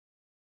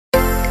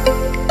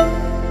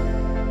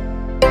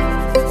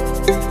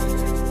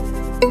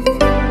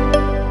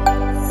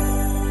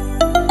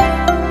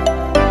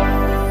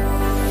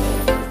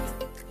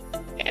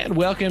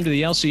welcome to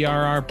the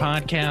LCRR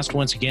podcast.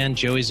 Once again,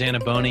 Joey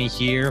Zanaboni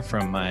here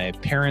from my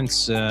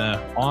parents'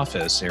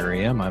 office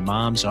area, my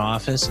mom's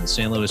office in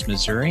St. Louis,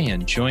 Missouri,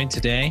 and joined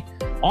today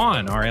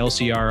on our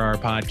LCRR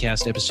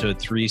podcast, episode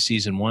 3,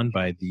 season 1,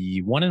 by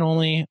the one and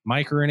only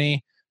Mike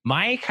Rooney.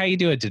 Mike, how you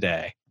doing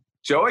today?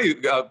 Joey,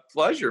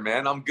 pleasure,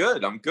 man. I'm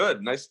good.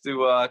 Nice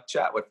to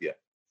chat with you.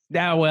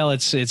 Yeah, well,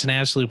 it's an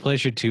absolute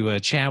pleasure to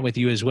chat with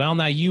you as well.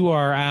 Now, you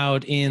are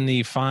out in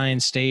the fine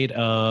state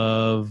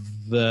of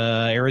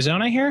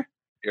Arizona here?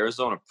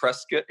 Arizona,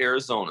 Prescott,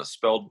 Arizona,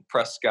 spelled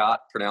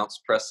Prescott,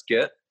 pronounced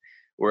Prescott.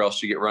 Where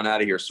else you get run out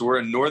of here? So we're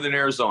in northern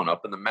Arizona,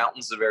 up in the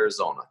mountains of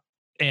Arizona.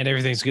 And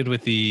everything's good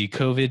with the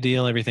COVID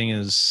deal? Everything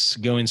is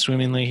going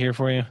swimmingly here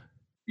for you?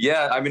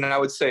 Yeah, I mean, I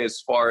would say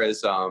as far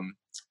as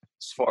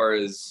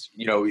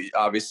you know,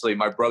 obviously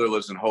my brother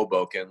lives in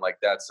Hoboken. Like,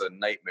 that's a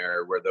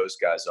nightmare where those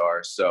guys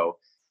are. So,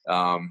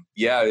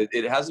 yeah,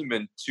 it hasn't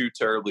been too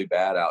terribly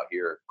bad out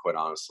here, quite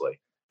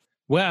honestly.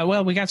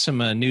 Well, we got some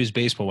news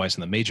baseball-wise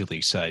on the Major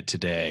League side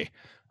today.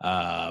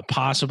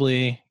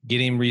 Possibly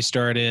getting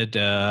restarted.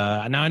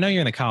 Now, I know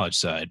you're on the college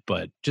side,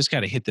 but just got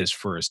to hit this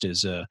first.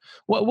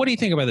 What do you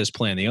think about this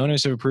plan? The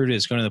owners have approved it.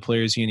 It's going to the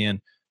Players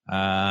Union.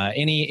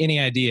 Any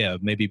idea?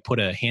 Maybe put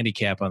a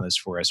handicap on this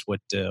for us. What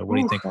do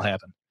you think will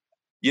happen?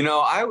 You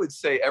know, I would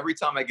say every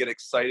time I get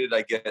excited,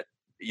 I get,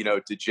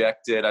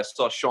 dejected. I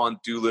saw Sean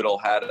Doolittle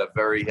had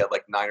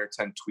like 9 or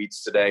 10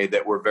 tweets today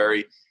that were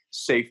very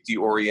safety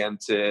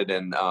oriented.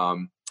 And I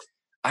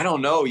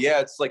don't know. Yeah,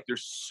 it's like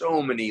there's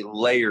so many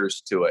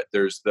layers to it.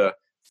 There's the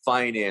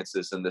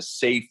finances and the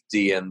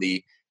safety and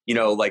the,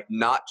 like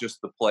not just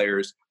the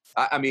players.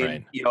 I mean,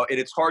 right. And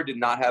it's hard to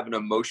not have an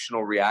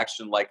emotional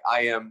reaction. Like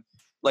I am,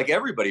 like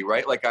everybody,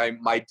 right? Like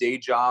my day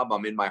job,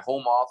 I'm in my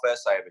home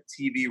office. I have a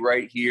TV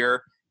right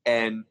here.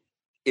 And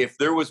if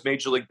there was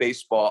Major League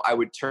Baseball, I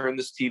would turn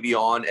this TV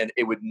on and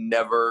it would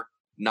never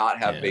not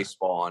have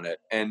baseball on it.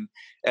 And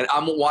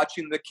I'm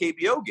watching the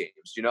KBO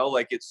games,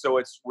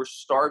 we're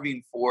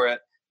starving for it.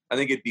 I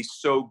think it'd be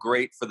so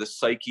great for the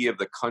psyche of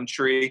the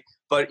country.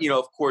 But,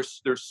 of course,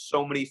 there's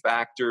so many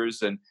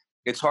factors and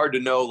it's hard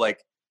to know,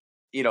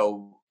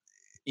 I'm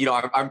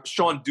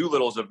Sean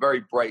Doolittle is a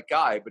very bright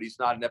guy, but he's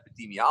not an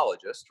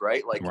epidemiologist,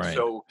 right? Right.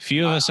 So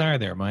few of us are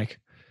there, Mike.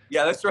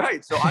 Yeah, that's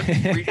right. So I'm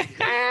just reading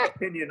his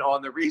opinion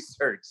on the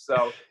research.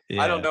 So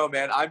I don't know,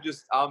 man. I'm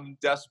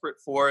desperate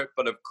for it.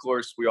 But of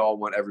course, we all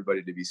want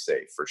everybody to be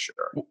safe for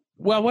sure.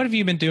 Well, what have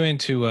you been doing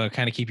to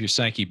kind of keep your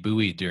psyche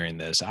buoyed during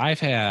this?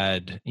 I've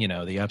had,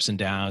 the ups and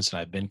downs,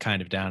 and I've been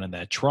kind of down in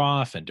that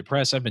trough and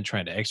depressed. I've been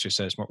trying to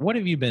exercise more. What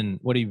have you been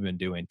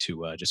doing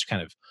to just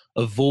kind of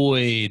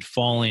avoid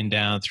falling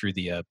down through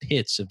the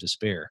pits of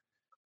despair?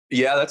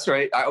 Yeah, that's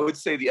right. I would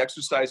say the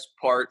exercise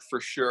part for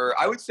sure.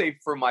 I would say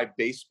for my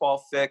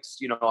baseball fix,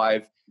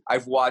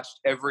 I've watched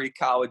every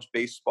college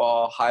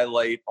baseball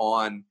highlight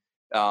on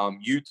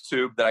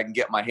YouTube that I can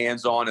get my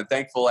hands on. And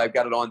thankfully, I've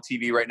got it on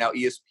TV right now.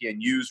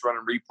 ESPN's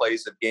running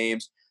replays of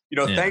games.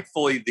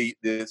 Thankfully,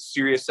 the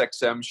Sirius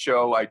XM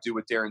show I do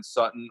with Darren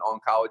Sutton on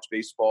college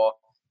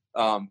baseball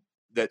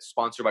that's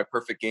sponsored by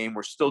Perfect Game.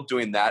 We're still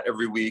doing that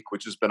every week,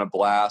 which has been a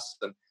blast.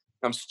 And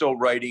I'm still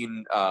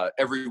writing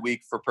every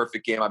week for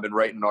Perfect Game. I've been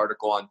writing an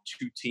article on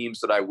 2 teams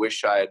that I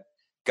wish I had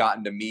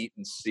gotten to meet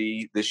and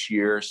see this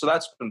year. So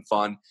that's been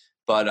fun.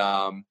 But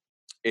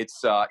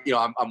it's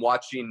I'm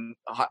watching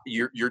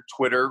your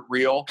Twitter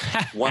reel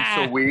once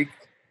a week.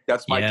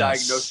 That's my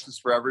diagnosis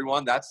for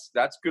everyone. That's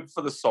good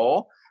for the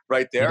soul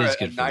right there.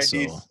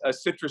 A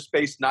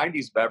citrus-based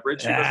 90s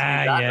beverage. Who doesn't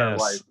need that in their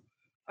life?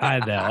 I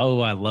know.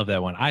 Oh, I love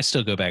that one. I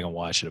still go back and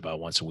watch it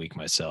about once a week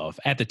myself.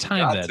 At the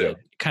time it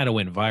kind of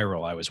went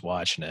viral, I was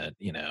watching it,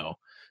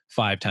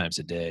 5 times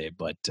a day.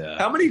 But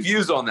how many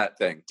views on that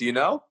thing? Do you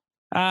know?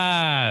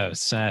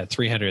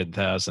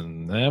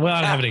 300,000. Well, I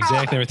don't have an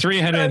exact number.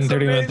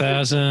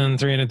 331,000,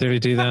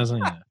 332,000.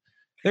 Yeah.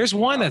 There's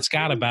one that's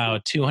got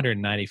about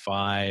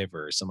 295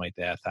 or something like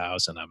that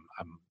 1,000. I'm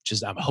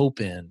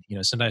hoping,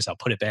 sometimes I'll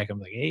put it back. I'm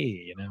like,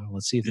 hey,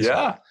 let's see if this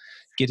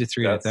get to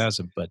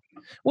 300,000. But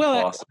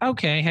awesome.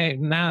 Okay. Hey,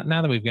 now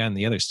that we've gotten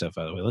the other stuff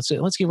out of the way,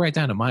 let's get right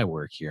down to my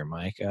work here,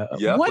 Mike.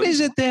 What is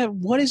it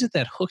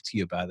that hooked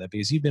you about that?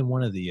 Because you've been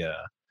one of the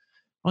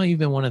you've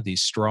been one of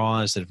these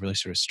straws that have really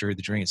sort of stirred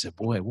the drink and said,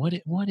 boy,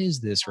 what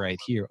is this right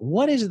here?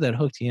 What is it that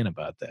hooked you in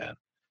about that?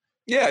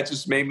 Yeah, it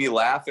just made me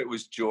laugh. It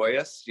was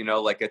joyous.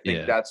 I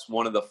think that's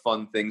one of the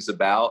fun things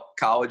about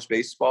college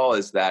baseball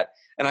is that,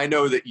 and I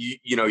know that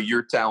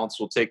your talents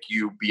will take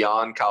you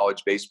beyond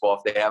college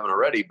baseball if they haven't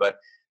already, but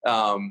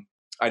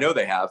I know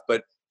they have,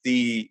 but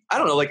I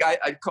don't know,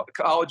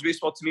 college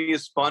baseball to me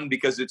is fun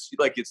because it's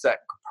that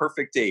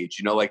perfect age,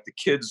 the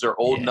kids are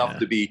old enough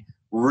to be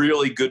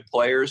really good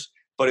players,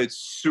 but it's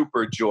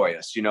super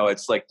joyous.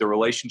 It's like the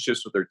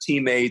relationships with their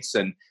teammates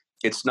and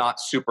it's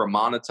not super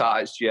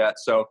monetized yet.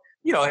 So,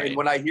 and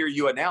when I hear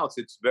you announce,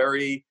 it's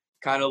very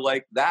kind of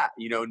like that,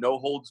 no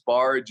holds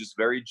barred, just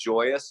very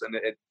joyous. And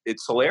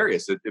it's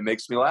hilarious. It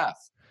makes me laugh.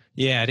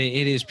 Yeah, it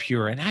is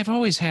pure. And I've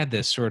always had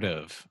this sort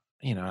of,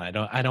 I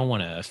don't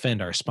want to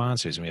offend our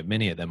sponsors. We have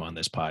many of them on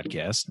this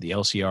podcast. The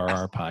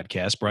LCRR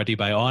podcast, brought to you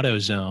by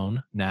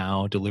AutoZone,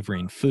 now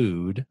delivering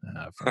food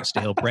from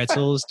stale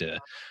pretzels to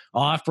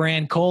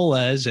off-brand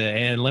colas.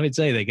 And let me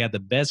tell you, they got the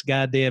best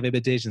goddamn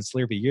imitation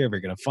Slurpee you're ever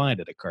going to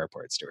find at a car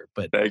part store.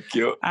 But Thank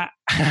you.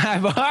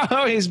 I've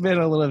always been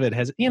a little bit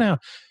hesitant.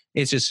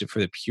 It's just for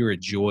the pure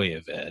joy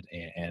of it.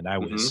 And I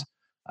was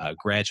a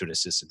graduate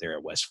assistant there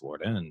at West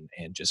Florida,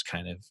 and just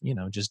kind of,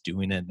 just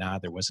doing it.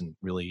 There wasn't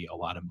really a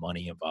lot of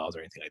money involved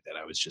or anything like that.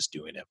 I was just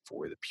doing it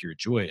for the pure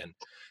joy. And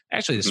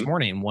actually this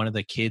morning, one of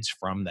the kids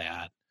from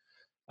that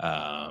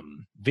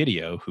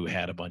video who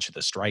had a bunch of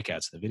the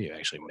strikeouts in the video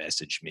actually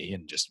messaged me,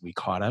 and just we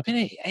caught up. And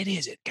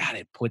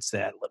it puts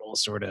that little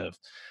sort of,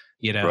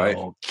 Right.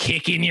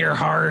 kick in your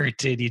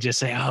heart, and you just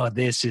say, oh,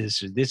 this is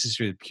for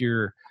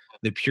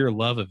the pure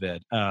love of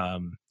it.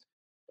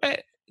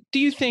 Do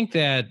you think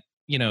that,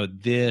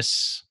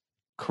 this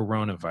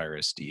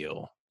coronavirus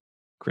deal,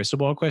 crystal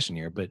ball question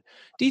here, but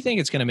do you think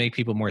it's going to make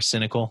people more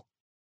cynical?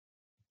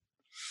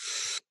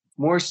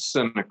 More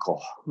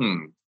cynical.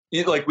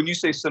 Like when you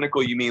say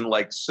cynical, you mean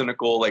like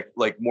cynical,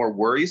 like more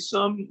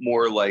worrisome,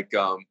 more like,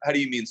 how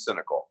do you mean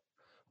cynical?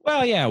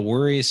 Well, yeah,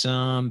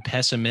 worrisome,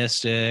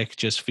 pessimistic,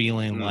 just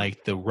feeling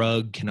like the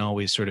rug can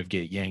always sort of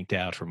get yanked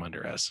out from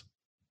under us.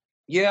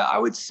 Yeah, I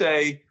would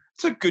say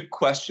it's a good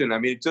question. I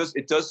mean,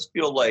 it does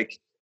feel like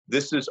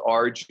this is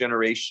our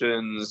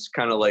generation's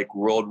kind of like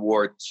World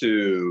War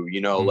II,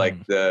 like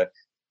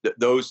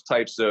those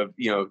types of,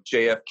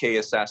 JFK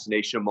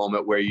assassination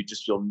moment where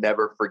you'll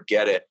never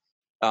forget it.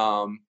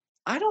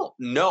 I don't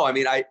know. I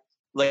mean,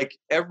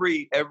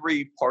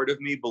 every part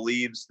of me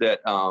believes that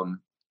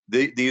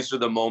these are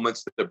the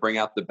moments that bring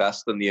out the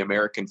best in the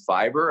American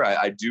fiber.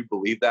 I do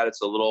believe that.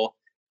 It's a little,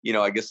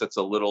 I guess that's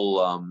a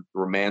little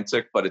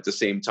romantic, but at the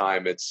same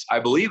time, I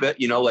believe it.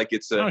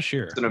 It's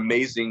an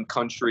amazing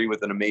country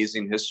with an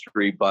amazing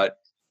history. But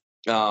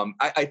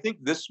I think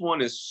this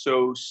one is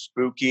so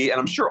spooky, and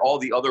I'm sure all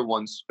the other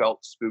ones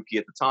felt spooky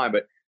at the time,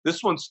 but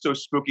this one's so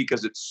spooky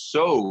because it's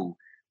so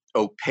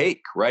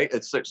opaque, right?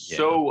 It's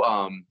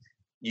so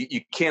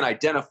you can't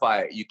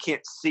identify it, you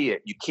can't see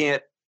it,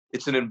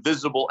 it's an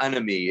invisible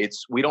enemy.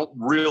 We don't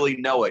really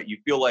know it. You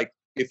feel like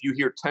if you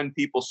hear 10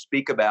 people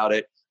speak about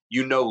it,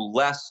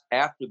 less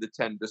after the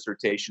 10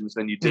 dissertations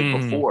than you did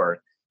before.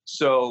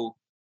 So,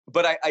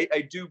 but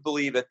I do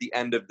believe at the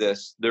end of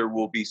this, there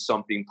will be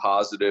something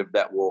positive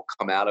that will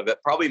come out of it.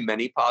 Probably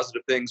many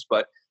positive things,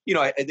 but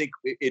I think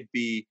it'd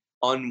be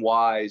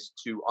unwise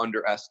to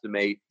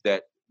underestimate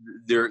that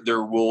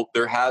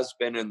there has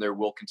been and there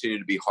will continue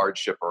to be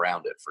hardship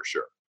around it for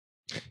sure.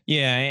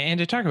 Yeah, and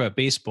to talk about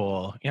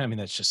baseball, I mean,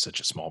 that's just such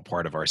a small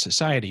part of our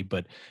society,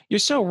 but you're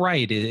so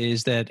right,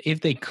 is that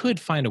if they could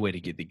find a way to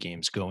get the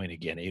games going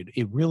again,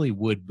 it really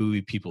would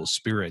buoy people's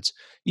spirits.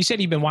 You said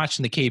you've been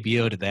watching the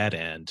KBO to that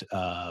end.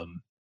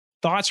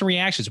 Thoughts and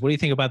reactions. What do you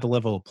think about the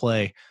level of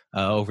play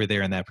over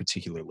there in that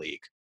particular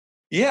league?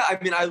 Yeah, I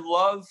mean, I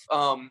love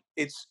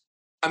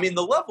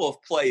the level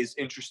of play is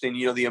interesting.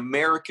 The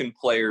American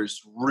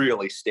players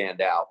really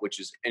stand out, which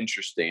is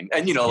interesting.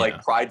 And,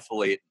 like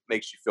pridefully, it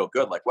makes you feel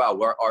good. Like, wow,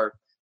 our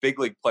big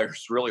league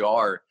players really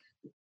are,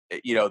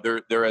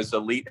 they're as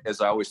elite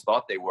as I always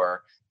thought they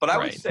were. But I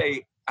would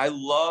say I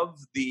love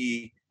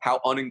how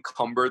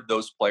unencumbered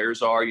those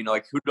players are.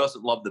 Like who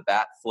doesn't love the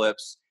bat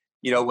flips?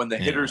 When the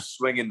hitters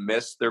swing and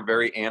miss, they're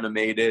very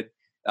animated.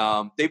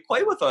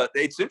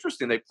 It's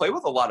interesting. They play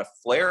with a lot of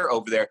flair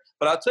over there,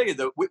 but I'll tell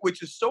you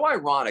which is so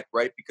ironic,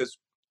 right? Because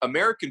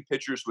American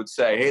pitchers would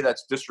say, hey,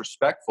 that's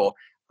disrespectful.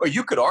 Or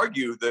you could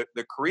argue that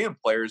the Korean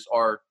players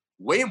are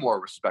way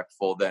more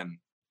respectful than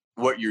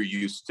what you're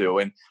used to.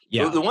 And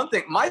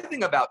my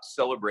thing about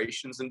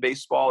celebrations in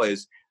baseball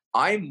is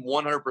I'm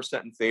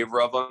 100% in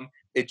favor of them.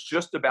 It's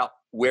just about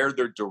where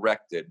they're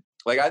directed.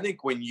 Like, I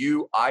think when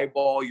you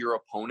eyeball your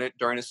opponent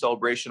during a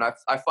celebration,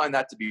 I find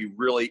that to be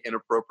really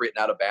inappropriate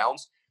and out of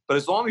bounds. But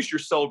as long as your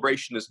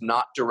celebration is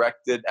not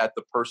directed at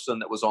the person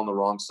that was on the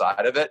wrong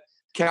side of it,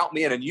 count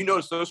me in. And you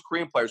notice those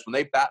Korean players, when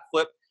they bat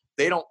flip,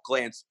 they don't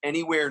glance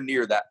anywhere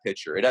near that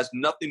pitcher. It has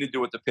nothing to do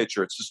with the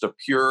pitcher. It's just a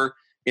pure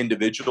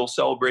individual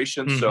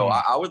celebration. So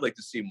I would like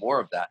to see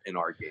more of that in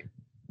our game.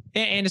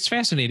 And it's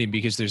fascinating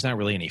because there's not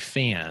really any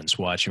fans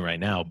watching right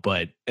now,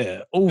 but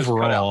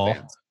overall,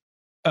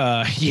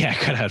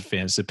 cutout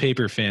fans. The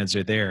paper fans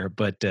are there,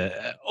 but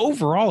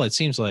overall, it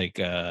seems like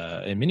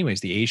in many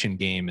ways the Asian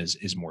game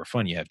is more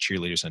fun. You have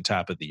cheerleaders on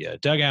top of the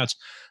dugouts.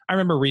 I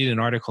remember reading an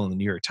article in the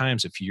New York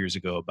Times a few years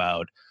ago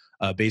about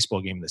a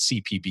baseball game, the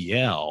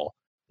CPBL,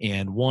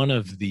 and one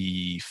of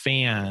the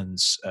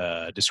fans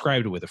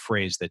described it with a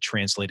phrase that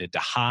translated to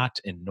hot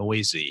and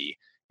noisy.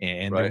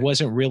 And there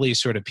wasn't really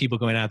sort of people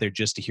going out there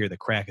just to hear the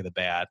crack of the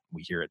bat.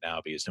 We hear it now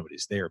because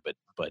nobody's there,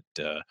 but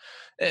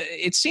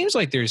it seems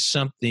like there's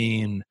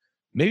something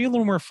maybe a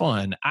little more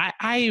fun.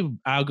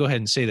 I'll go ahead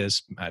and say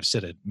this. I've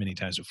said it many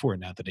times before,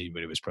 not that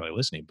anybody was probably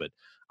listening, but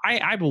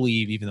I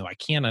believe, even though I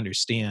can't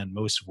understand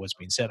most of what's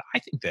being said, I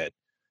think that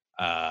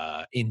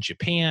in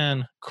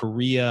Japan,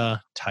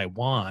 Korea,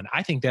 Taiwan.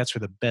 I think that's where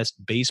the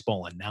best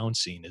baseball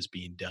announcing is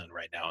being done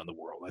right now in the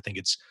world. I think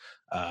it's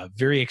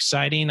very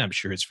exciting. I'm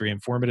sure it's very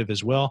informative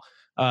as well.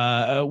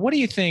 What do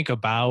you think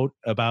about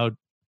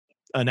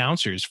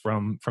announcers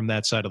from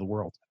that side of the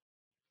world?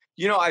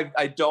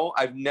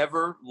 I've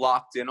never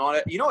locked in on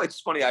it.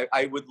 It's funny.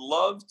 I would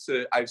love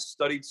to. I've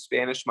studied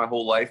Spanish my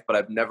whole life, but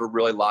I've never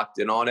really locked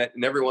in on it.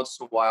 And every once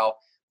in a while,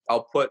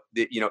 I'll put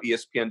the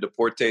ESPN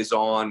Deportes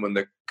on when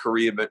the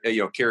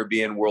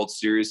Caribbean World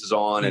Series is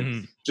on,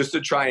 and just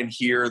to try and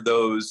hear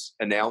those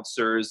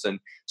announcers. And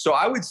so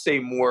I would say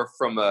more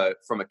from a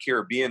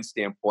Caribbean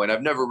standpoint.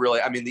 I've never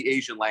really. I mean, the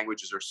Asian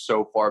languages are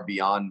so far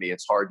beyond me;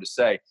 it's hard to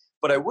say.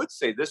 But I would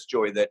say this,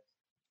 Joey, that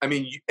I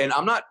mean, and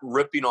I'm not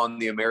ripping on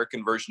the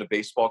American version of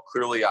baseball.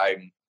 Clearly,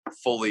 I'm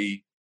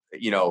fully,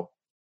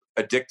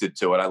 addicted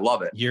to it. I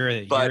love it. You're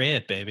it,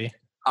 baby.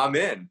 I'm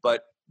in.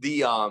 But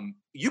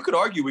you could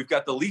argue we've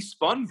got the least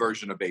fun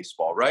version of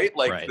baseball, right?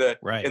 Like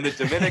in the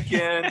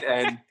Dominican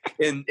and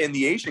in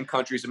the Asian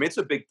countries. I mean, it's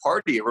a big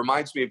party. It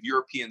reminds me of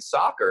European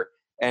soccer,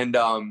 and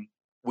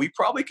we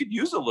probably could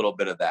use a little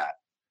bit of that.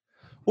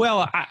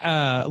 Well,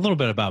 a little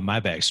bit about my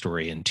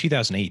backstory. In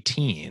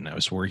 2018, I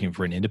was working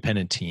for an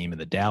independent team in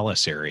the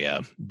Dallas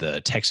area,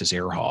 the Texas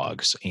Air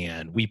Hogs,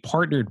 and we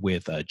partnered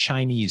with a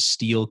Chinese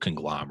steel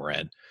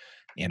conglomerate.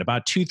 And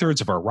about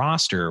 2/3 of our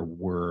roster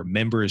were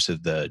members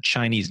of the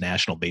Chinese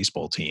national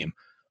baseball team,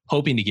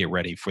 hoping to get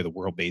ready for the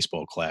World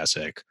Baseball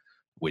Classic,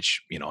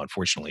 which,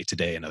 unfortunately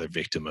today, another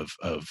victim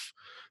of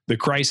the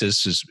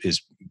crisis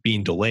is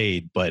being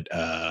delayed. But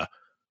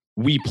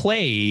we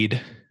played.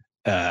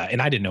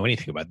 And I didn't know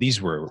anything about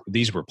these were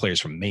players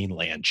from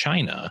mainland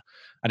China.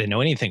 I didn't know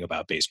anything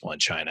about baseball in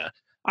China.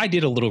 I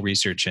did a little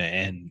research,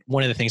 and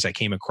one of the things I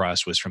came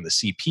across was from the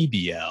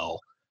CPBL,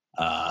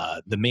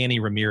 the Manny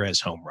Ramirez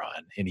home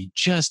run, and he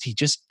just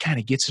kind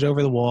of gets it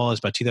over the wall. It's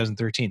about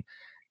 2013,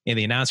 and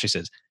the announcer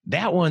says,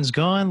 "That one's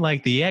gone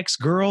like the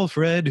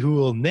ex-girlfriend who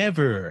will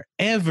never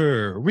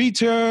ever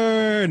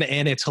return,"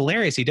 and it's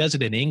hilarious. He does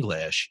it in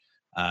English.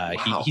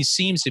 Wow. He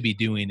seems to be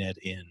doing it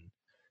in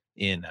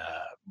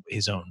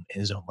his own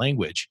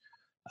language,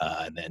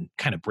 and then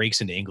kind of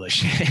breaks into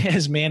English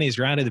as Manny's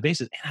rounded the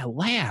bases. And I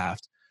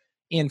laughed.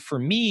 And for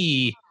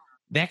me,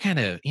 that kind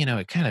of,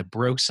 it kind of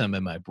broke some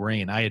in my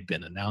brain. I had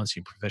been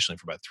announcing professionally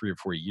for about 3 or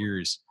 4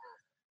 years,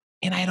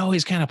 and I'd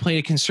always kind of played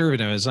it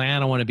conservative. I was like, I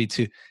don't want to be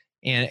too.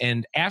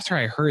 And after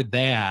I heard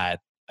that,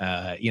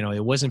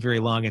 it wasn't very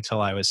long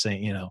until I was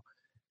saying,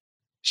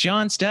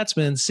 Sean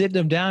Stutzman sitting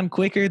him down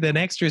quicker than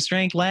extra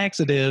strength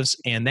laxatives.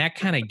 And that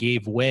kind of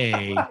gave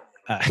way.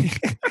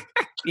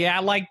 Yeah,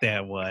 I like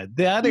that one.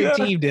 The other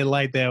team didn't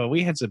like that one.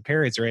 We had some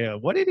parents right.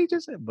 What did he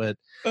just say? But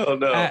oh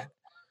no,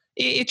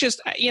 it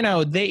just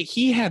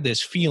he had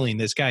this feeling.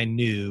 This guy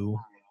knew,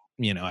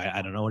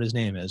 I don't know what his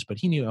name is, but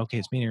he knew. Okay,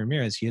 it's Manny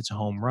Ramirez. He hits a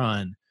home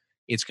run.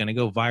 It's going to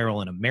go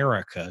viral in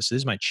America. So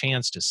this is my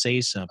chance to say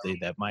something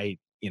that might,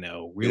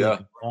 really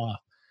go off.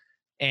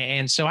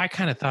 And so I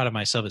kind of thought of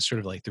myself as sort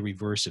of like the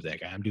reverse of that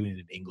guy. I'm doing it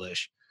in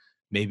English.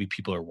 Maybe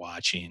people are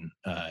watching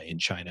in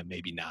China,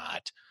 maybe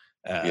not.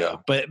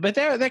 But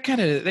that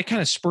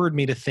kind of spurred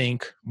me to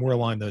think more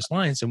along those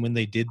lines. And when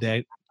they did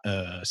that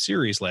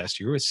series last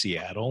year with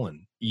Seattle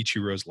and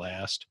Ichiro's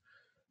last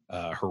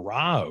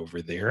hurrah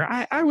over there,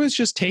 I was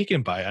just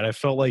taken by it. I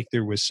felt like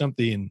there was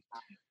something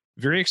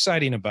very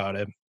exciting about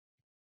it,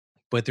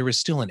 but there was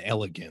still an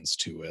elegance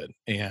to it.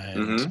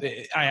 And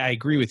I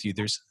agree with you.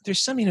 There's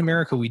something in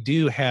America. We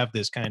do have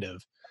this kind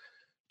of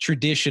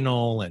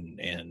traditional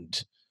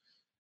and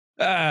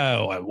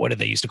what did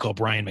they used to call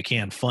Brian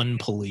McCann? Fun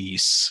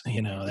police,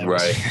 that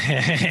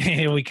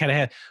right. Was, we kind of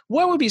had.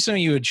 What would be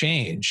something you would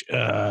change?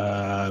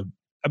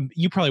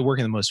 You probably work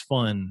in the most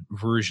fun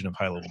version of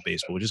high level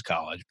baseball, which is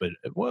college. But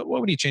what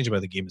would you change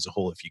about the game as a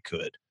whole if you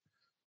could?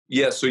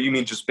 Yeah, so you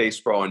mean just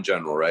baseball in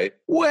general, right?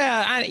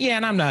 Well,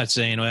 and I'm not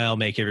saying,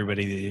 make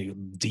everybody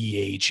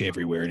DH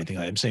everywhere or anything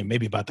like that. I'm saying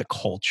maybe about the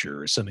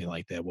culture or something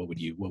like that. What would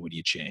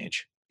you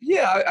change?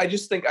 Yeah, I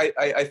just think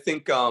I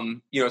think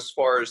as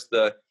far as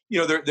the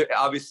there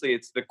obviously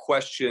it's the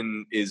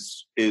question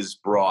is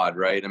broad,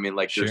 right? I mean,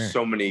 like Sure. there's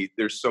so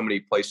many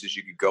places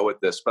you could go with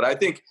this, but I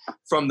think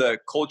from the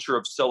culture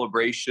of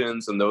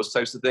celebrations and those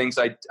types of things,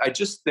 I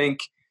just think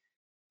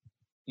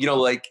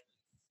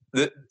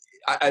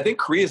I think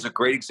Korea is a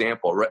great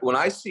example, right? When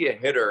I see a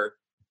hitter,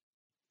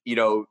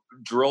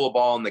 drill a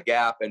ball in the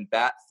gap and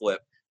bat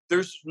flip,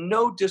 there's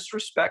no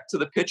disrespect to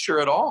the pitcher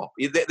at all.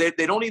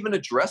 They don't even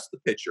address the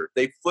pitcher.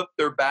 They flip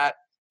their bat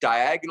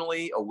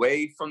diagonally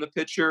away from the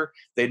pitcher.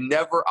 They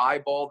never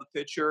eyeball the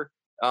pitcher.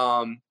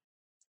 And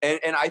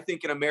I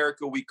think in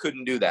America we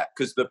couldn't do that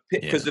because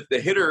if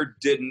the hitter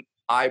didn't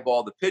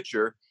eyeball the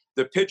pitcher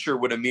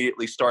would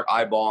immediately start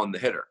eyeballing the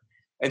hitter.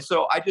 And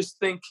so I just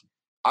think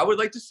I would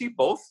like to see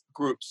both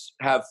groups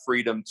have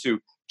freedom to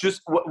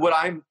just what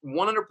I'm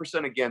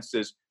 100% against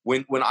is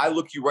when I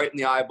look you right in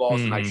the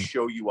eyeballs and I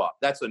show you up.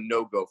 That's a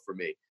no-go for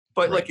me.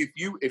 But right. Like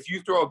if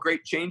you throw a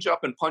great changeup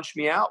and punch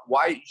me out,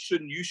 why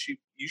shouldn't you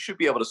should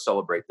be able to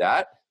celebrate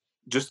that?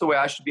 just the way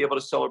I should be able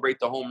to celebrate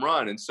the home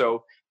run. And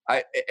so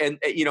and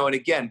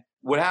again,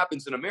 what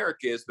happens in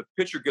America is the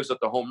pitcher gives up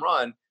the home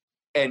run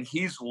and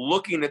he's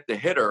looking at the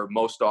hitter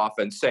most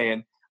often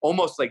saying,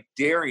 almost like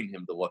daring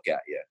him to look at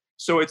you.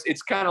 So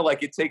it's kind of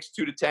like it takes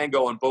two to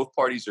tango and both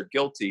parties are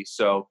guilty.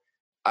 So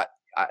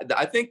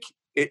I think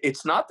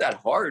it's not that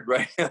hard,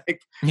 right?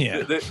 Like,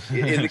 yeah.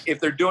 if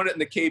they're doing it in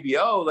the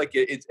KBO, like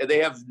they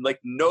have like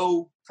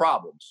no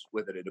problems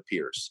with it, it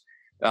appears.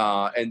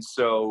 And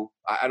so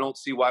I don't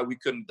see why we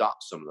couldn't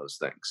adopt some of those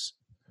things.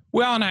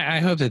 Well, and I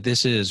hope that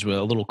this is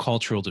a little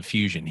cultural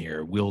diffusion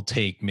here. We'll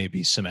take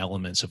maybe some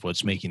elements of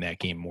what's making that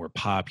game more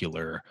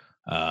popular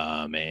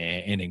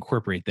and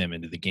incorporate them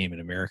into the game in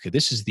America.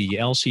 This is the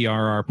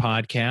LCRR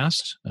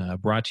podcast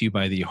brought to you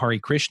by the Hare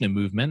Krishna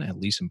movement, at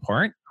least in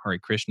part. Hare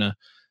Krishna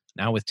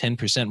now with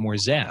 10% more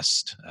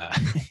zest.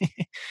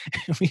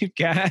 We've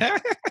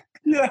got...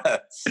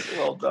 Yes,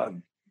 well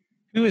done.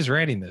 Who is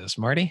writing this?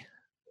 Marty?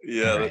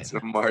 Yeah, right. That's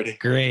Marty.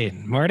 Great.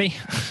 Marty?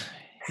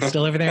 You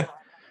still over there?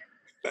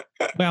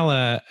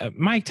 Well,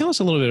 Mike, tell us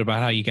a little bit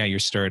about how you got your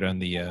start on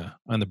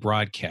the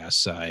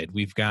broadcast side.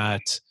 We've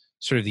got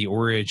sort of the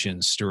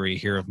origin story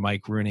here of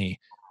Mike Rooney.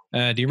 Do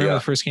you remember the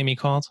first game he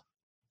called?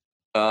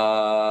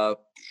 I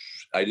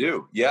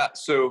do. Yeah.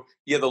 So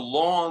the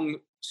long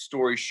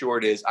story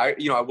short is I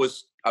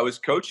was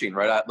coaching,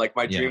 right?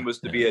 My dream was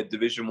to be a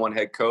Division I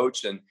head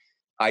coach, and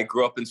I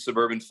grew up in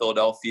suburban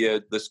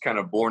Philadelphia, this kind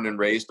of born and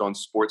raised on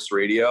sports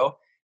radio.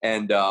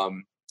 And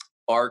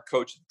our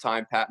coach at the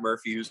time, Pat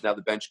Murphy, who's now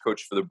the bench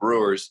coach for the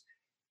Brewers,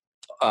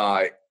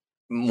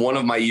 one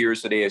of my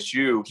years at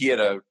ASU, he had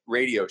a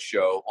radio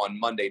show on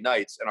Monday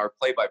nights, and our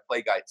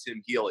play-by-play guy,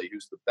 Tim Healy,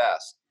 who's the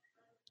best,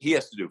 he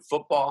has to do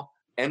football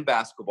and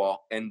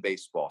basketball and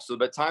baseball. So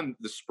by the time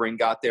the spring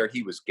got there,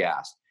 he was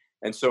gassed.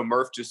 And so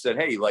Murph just said,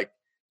 hey, like,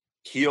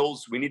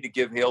 Heels, we need to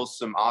give Heels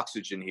some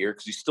oxygen here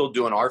because he's still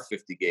doing our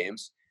 50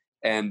 games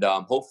and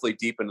hopefully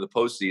deep into the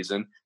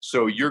postseason.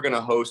 So you're going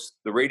to host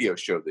the radio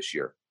show this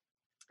year.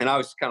 And I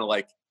was kind of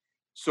like,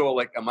 so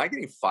like, am I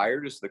getting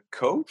fired as the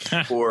coach?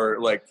 Or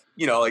like,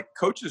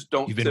 coaches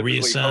don't. You've been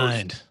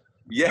reassigned. Host.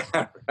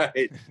 Yeah,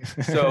 right.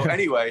 So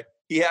anyway,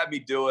 he had me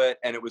do it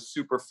and it was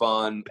super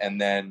fun. And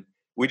then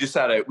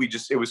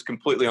it was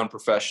completely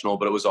unprofessional,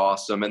 but it was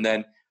awesome. And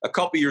then a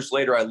couple years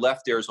later, I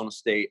left Arizona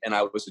State and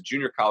I was a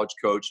junior college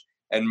coach,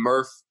 and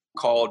Murph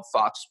called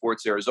Fox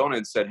Sports Arizona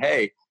and said,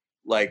 hey,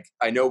 like,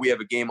 I know we have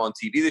a game on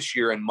TV this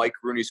year and Mike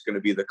Rooney's going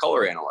to be the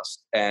color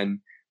analyst. And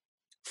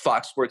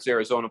Fox Sports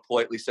Arizona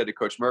politely said to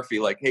Coach Murphy,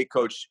 like, hey,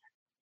 Coach,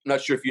 I'm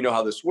not sure if you know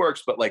how this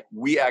works, but like,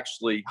 we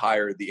actually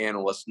hired the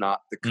analyst, not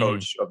the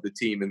coach of the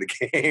team in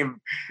the game.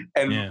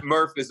 And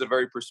Murph is a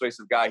very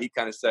persuasive guy. He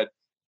kind of said,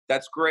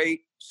 that's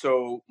great.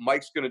 So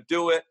Mike's going to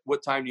do it.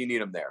 What time do you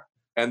need him there?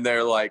 And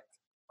they're like,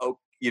 oh,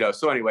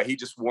 so anyway, he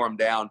just wore him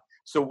down.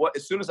 So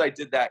as soon as I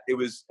did that, it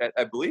was,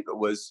 I believe it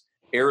was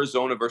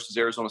Arizona versus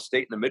Arizona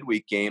State in the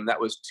midweek game. That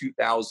was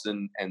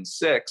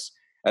 2006.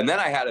 And then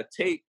I had a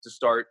tape to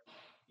start,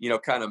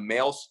 kind of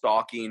mail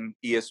stalking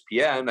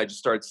ESPN. I just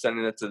started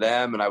sending it to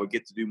them and I would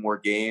get to do more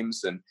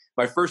games. And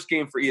my first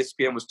game for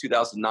ESPN was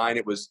 2009.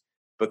 It was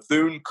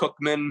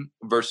Bethune-Cookman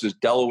versus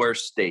Delaware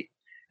State.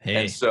 Hey,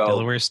 and so,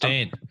 Delaware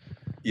State.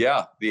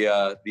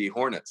 The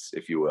Hornets,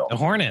 if you will. The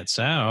Hornets.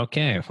 Oh,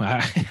 okay.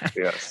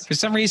 Yes. For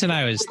some reason,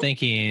 I was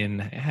thinking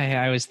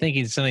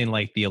something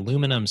like the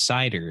aluminum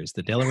ciders,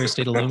 the Delaware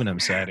State aluminum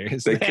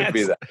ciders. They could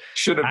be that.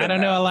 Should have been. I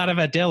don't know a lot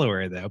about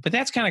Delaware though, but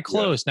that's kind of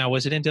close. Yeah. Now,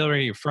 was it in Delaware?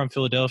 You're from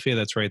Philadelphia.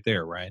 That's right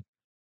there, right?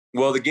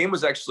 Well, the game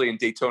was actually in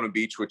Daytona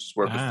Beach, which is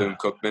where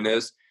Bethune-Cookman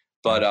is.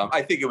 But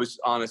I think it was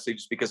honestly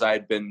just because I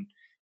had been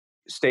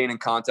staying in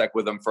contact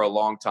with them for a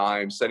long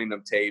time, sending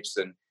them tapes,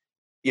 and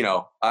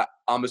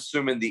I'm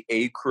assuming the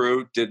A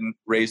crew didn't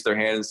raise their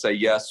hand and say,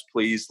 yes,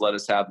 please let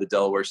us have the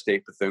Delaware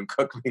State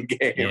Bethune-Cookman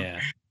game. Yeah.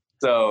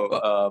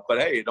 So, but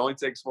hey, it only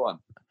takes one.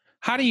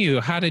 How did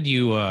you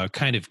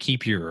kind of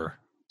keep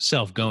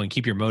yourself going,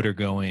 keep your motor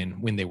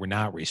going when they were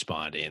not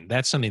responding?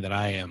 That's something that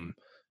I am,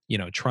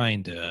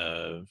 trying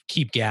to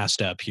keep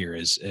gassed up here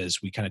as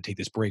we kind of take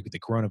this break with the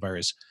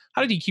coronavirus.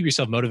 How did you keep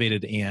yourself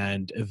motivated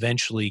and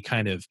eventually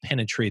kind of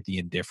penetrate the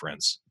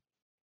indifference?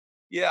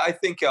 Yeah, I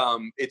think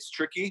it's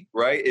tricky,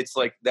 right? It's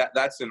like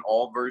that's in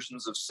all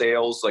versions of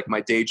sales. Like my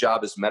day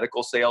job is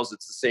medical sales.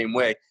 It's the same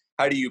way.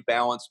 How do you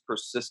balance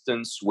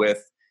persistence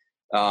with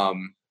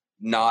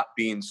not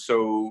being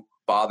so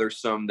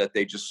bothersome that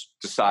they just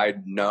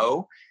decide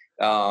no?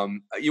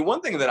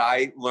 One thing that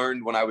I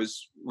learned when I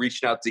was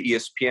reaching out to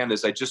ESPN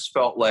is I just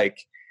felt like,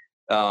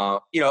 I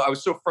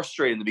was so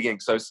frustrated in the beginning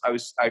because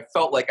I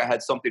felt like I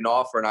had something to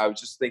offer, and I was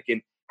just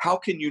thinking, how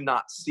can you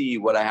not see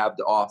what I have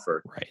to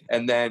offer? Right.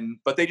 And then,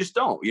 but they just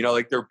don't,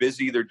 like they're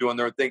busy, they're doing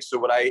their own thing. So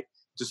what I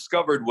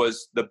discovered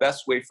was the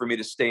best way for me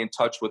to stay in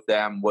touch with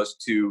them was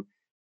to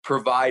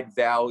provide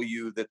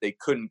value that they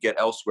couldn't get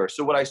elsewhere.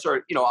 So what I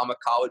started, I'm a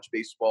college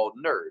baseball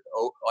nerd.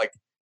 Oh, like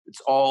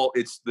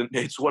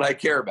it's what I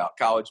care about,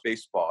 college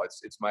baseball.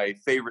 It's my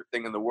favorite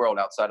thing in the world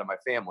outside of my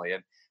family.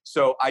 And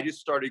so I just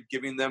started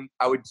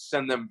I would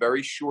send them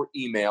very short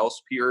emails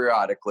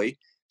periodically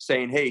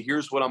saying, hey,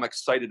 here's what I'm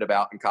excited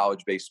about in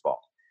college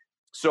baseball.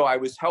 So I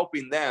was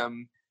helping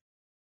them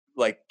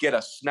like get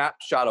a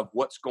snapshot of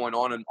what's going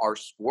on in our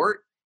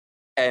sport.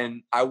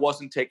 And I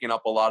wasn't taking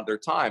up a lot of their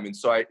time. And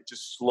so I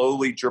just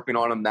slowly dripping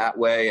on them that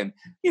way. And,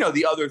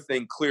 the other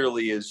thing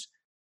clearly is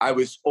I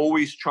was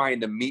always trying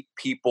to meet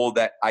people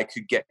that I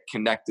could get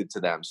connected to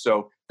them.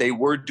 So they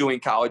were doing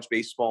college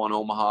baseball in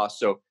Omaha.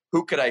 So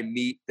who could I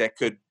meet that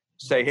could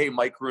say, hey,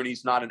 Mike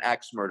Rooney's not an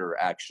axe murderer,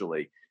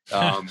 actually.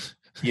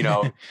 He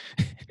so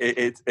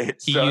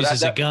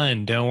uses a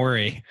gun. Don't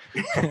worry.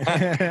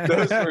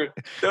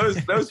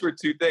 those were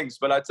two things.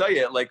 But I tell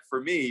you, like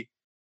for me,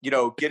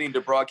 getting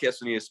to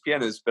broadcast on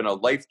ESPN has been a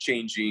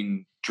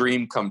life-changing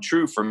dream come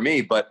true for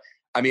me. But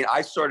I mean,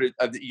 I started,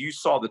 you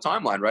saw the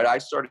timeline, right? I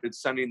started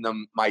sending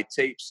them my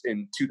tapes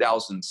in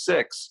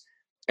 2006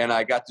 and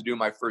I got to do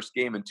my first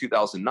game in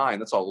 2009.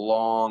 That's a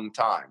long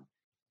time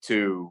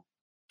to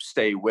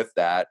stay with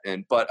that.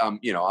 But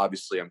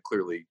obviously I'm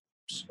clearly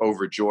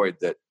overjoyed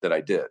that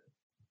I did.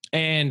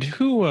 And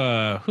who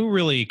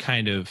really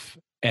kind of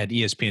at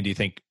ESPN do you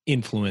think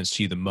influenced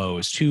you the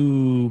most?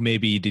 Who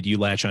maybe did you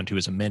latch onto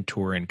as a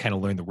mentor and kind of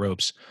learn the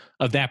ropes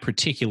of that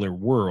particular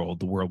world,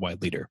 the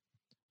worldwide leader?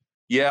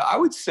 Yeah, I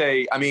would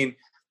say, I mean,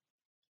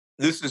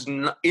 this is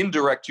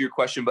indirect to your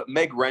question, but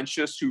Meg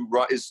Renchis, who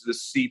is the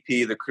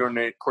CP, the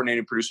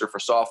coordinating producer for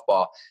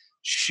softball,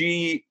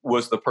 she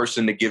was the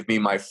person to give me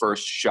my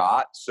first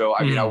shot. So,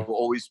 I mean, I will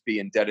always be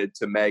indebted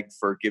to Meg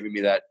for giving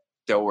me that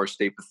Delaware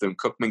State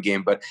Bethune-Cookman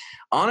game. But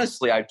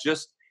honestly,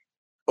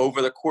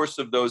 over the course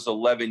of those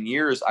 11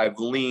 years, I've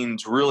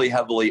leaned really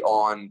heavily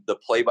on the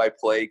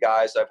play-by-play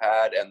guys I've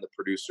had and the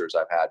producers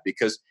I've had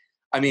because,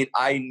 I mean,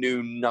 I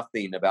knew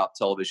nothing about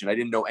television. I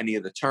didn't know any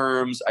of the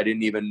terms. I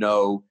didn't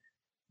know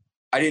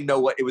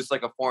what it was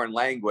like a foreign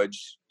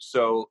language.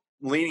 So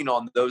leaning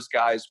on those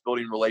guys,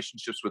 building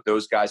relationships with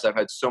those guys. I've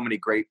had so many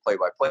great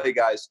play-by-play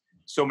guys,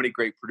 so many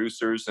great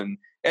producers and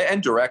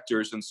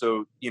directors. And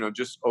so,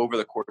 just over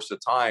the course of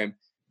time,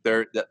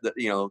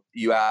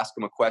 you ask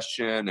them a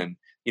question and,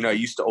 I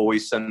used to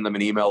always send them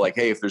an email like,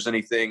 hey, if there's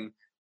anything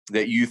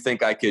that you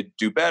think I could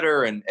do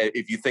better, and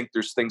if you think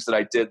there's things that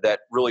I did that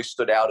really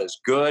stood out as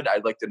good,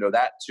 I'd like to know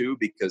that too,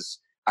 because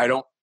I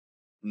don't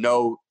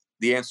know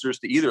the answers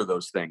to either of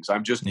those things.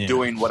 I'm just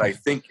doing what I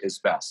think is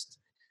best.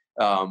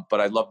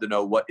 But I'd love to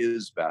know what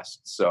is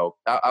best. So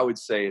I would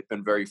say it's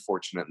been very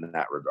fortunate in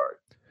that regard.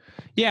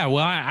 Yeah,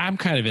 well, I'm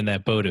kind of in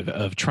that boat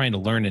of trying to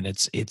learn, and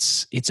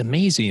it's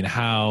amazing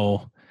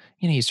how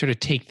you sort of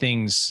take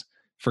things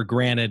for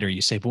granted, or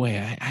you say, boy,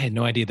 I had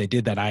no idea they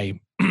did that. I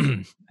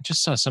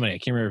just saw somebody, I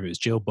can't remember if it was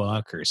Joe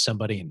Buck or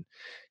somebody, and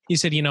he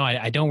said,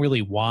 I don't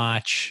really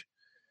watch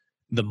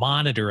the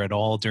monitor at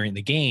all during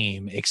the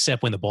game,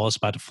 except when the ball is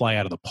about to fly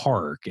out of the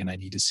park and I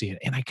need to see it.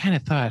 And I kind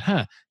of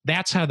thought,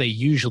 that's how they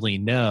usually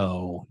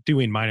know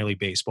doing minor league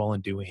baseball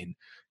and doing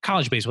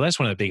college baseball. That's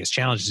one of the biggest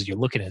challenges. Is you're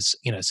looking at,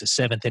 it's the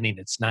seventh inning,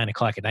 it's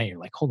 9:00 at night. You're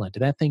like, hold on,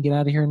 did that thing get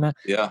out of here or not?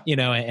 Yeah.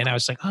 And I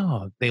was like,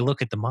 oh, they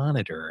look at the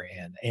monitor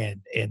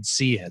and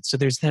see it. So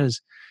there's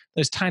those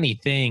tiny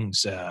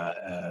things.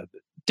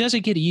 Does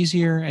it get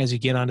easier as you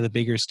get onto the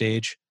bigger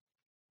stage?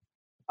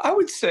 I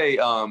would say,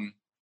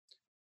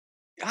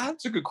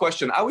 that's a good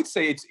question. I would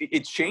say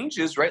it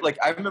changes, right? Like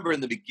I remember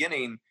in the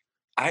beginning,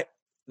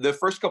 the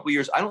first couple of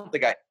years, I don't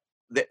think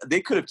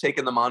they could have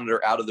taken the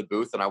monitor out of the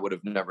booth and I would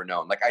have never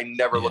known. Like I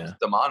never looked at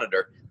the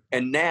monitor,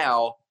 and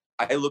now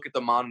I look at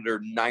the monitor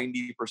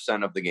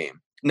 90% of the game.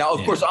 Now,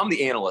 of course, I'm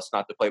the analyst,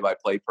 not the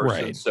play-by-play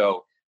person. Right.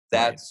 So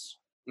that's,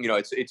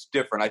 it's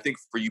different. I think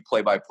for you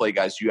play-by-play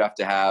guys, you have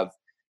to have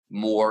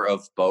more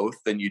of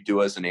both than you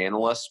do as an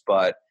analyst.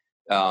 But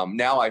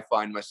now I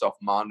find myself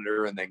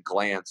monitor and then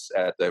glance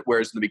at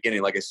whereas in the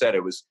beginning, like I said,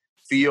 it was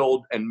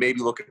field and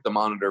maybe look at the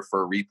monitor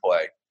for a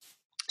replay.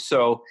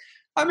 So,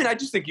 I mean, I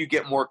just think you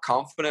get more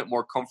confident,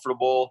 more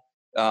comfortable.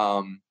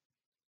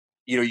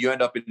 You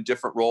end up in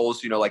different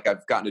roles, like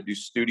I've gotten to do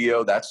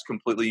studio. That's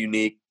completely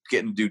unique.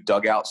 Getting to do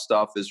dugout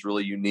stuff is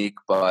really unique.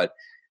 But,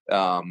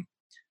 I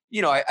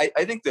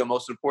think the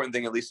most important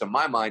thing, at least in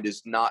my mind,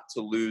 is not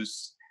to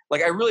lose.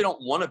 Like, I really don't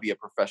want to be a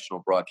professional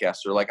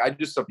broadcaster. Like, I'm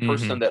just a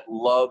person that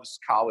loves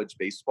college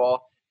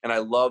baseball, and I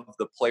love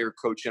the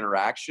player-coach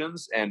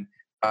interactions, and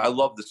I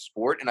love the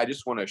sport, and I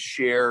just want to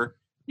share,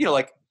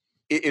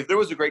 if there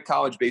was a great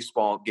college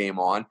baseball game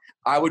on,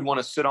 I would want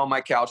to sit on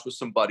my couch with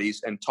some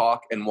buddies and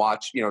talk and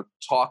watch,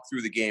 talk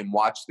through the game,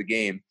 watch the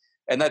game.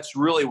 And that's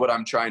really what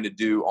I'm trying to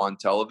do on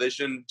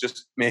television,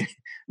 just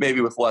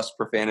maybe with less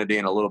profanity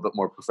and a little bit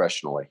more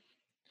professionally.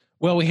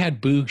 Well, we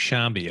had Boog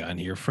Shambi on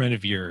here, a friend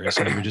of yours,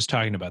 and we were just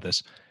talking about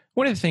this.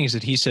 One of the things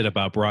that he said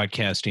about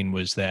broadcasting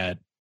was that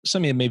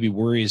something that maybe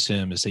worries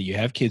him is that you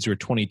have kids who are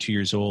 22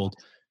 years old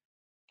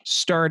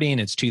starting,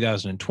 it's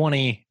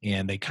 2020,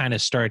 and they kind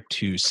of start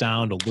to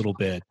sound a little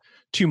bit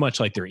too much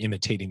like they're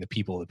imitating the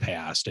people of the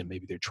past, and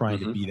maybe they're trying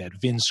to be that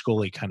Vin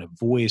Scully kind of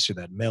voice or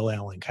that Mel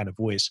Allen kind of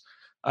voice.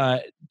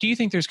 Do you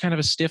think there's kind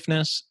of a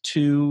stiffness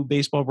to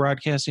baseball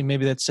broadcasting,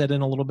 maybe that's set in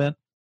a little bit?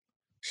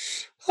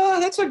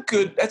 That's a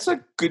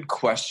good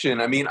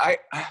question. I mean,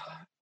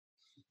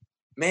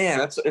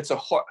 Man, it's a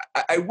hard.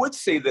 I would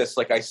say this,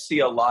 like I see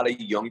a lot of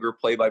younger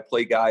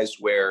play-by-play guys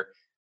where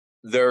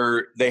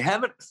they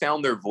haven't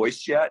found their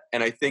voice yet,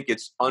 and I think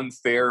it's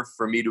unfair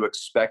for me to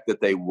expect that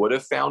they would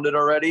have found it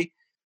already.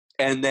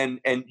 And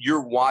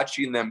you're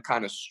watching them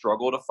kind of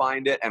struggle to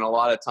find it, and a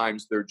lot of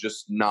times they're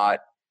just not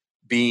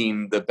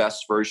being the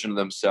best version of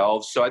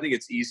themselves. So I think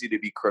it's easy to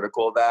be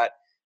critical of that,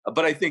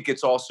 but I think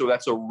it's also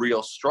that's a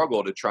real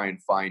struggle to try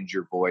and find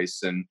your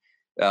voice. And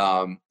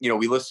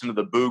we listen to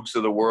the Boogs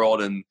of the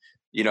world, and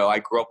I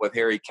grew up with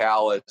Harry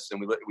Callis,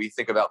 and we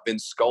think about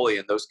Vince Scully,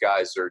 and those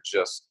guys are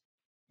just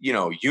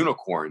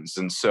unicorns.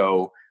 And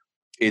so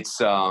it's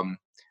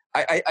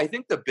I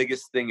think the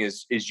biggest thing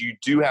is you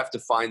do have to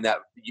find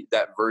that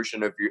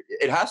version of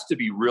it has to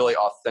be really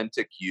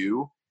authentic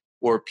you,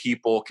 or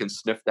people can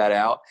sniff that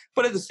out.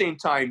 But at the same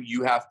time,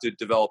 you have to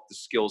develop the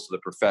skills of the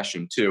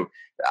profession too.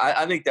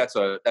 I think that's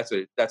a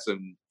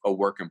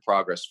work in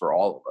progress for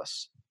all of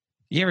us.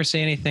 You ever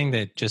say anything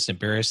that just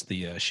embarrassed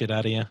the shit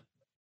out of you?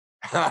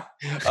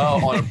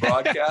 On a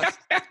broadcast?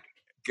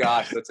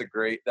 Gosh,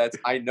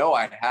 I know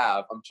I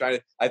have.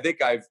 I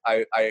think I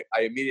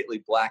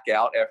immediately black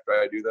out after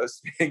I do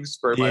those things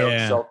for my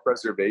own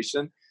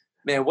self-preservation.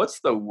 Man, what's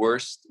the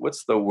worst?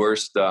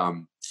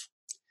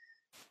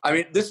 I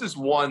mean, this is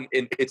one,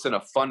 it's in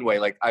a fun way.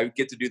 Like I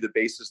get to do the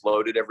Bases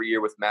Loaded every year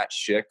with Matt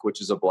Schick,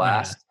 which is a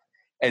blast.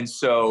 Yeah. And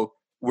so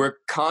we're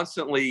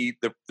constantly,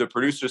 the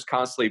producer's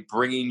constantly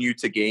bringing you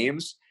to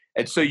games.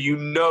 And so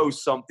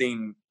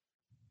something,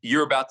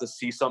 you're about to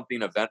see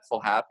something eventful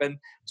happen.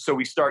 So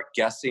we start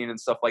guessing and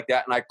stuff like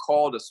that. And I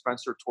called a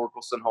Spencer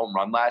Torkelson home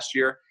run last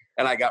year,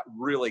 and I got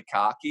really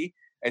cocky.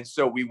 And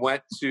so we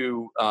went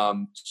to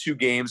 2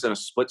 games in a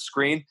split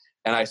screen,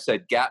 and I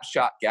said, gap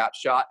shot,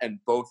 and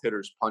both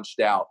hitters punched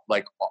out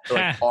like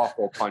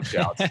awful punch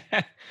outs.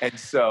 And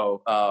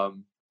so,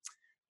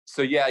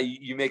 yeah,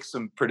 you make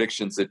some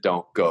predictions that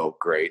don't go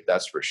great.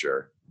 That's for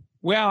sure.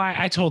 Well,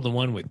 I told the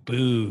one with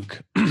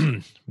Boog,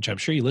 which I'm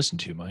sure you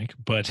listened to, Mike,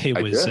 but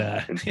it was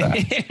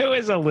it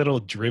was a little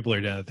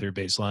dribbler down the third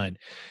base line,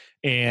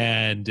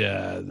 and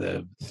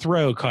the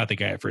throw caught the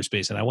guy at first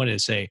base. And I wanted to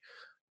say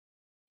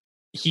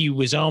he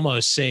was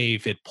almost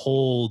safe.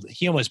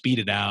 He almost beat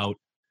it out.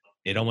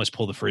 It almost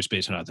pulled the first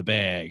baseman out the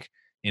bag.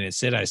 And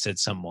instead I said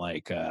something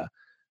like,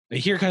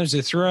 here comes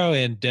the throw,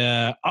 and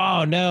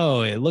oh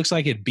no, it looks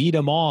like it beat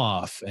him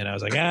off. And I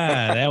was like,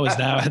 that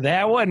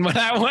wasn't what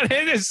I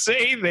wanted to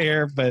say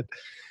there. But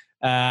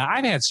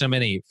I've had so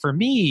many, for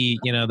me,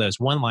 those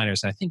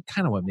one-liners. I think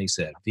kind of what makes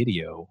that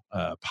video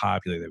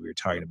popular that we were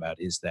talking about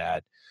is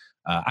that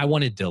I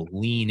wanted to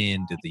lean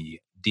into the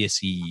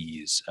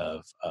dis-ease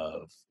of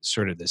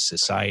sort of the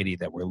society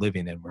that we're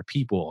living in, where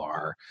people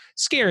are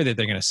scared that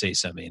they're going to say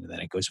something and then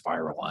it goes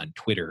viral on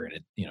Twitter,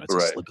 and it's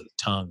a slip of the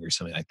tongue or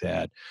something like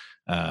that.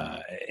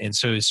 And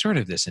so it's sort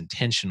of this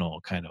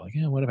intentional kind of like,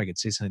 what if I could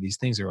say some of these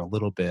things that are a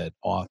little bit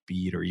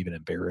offbeat or even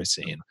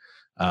embarrassing?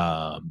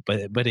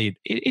 But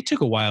it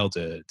took a while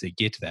to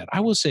get to that. I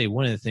will say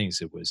one of the things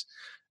that was,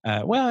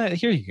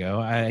 here you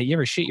go. You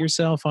ever shit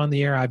yourself on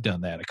the air? I've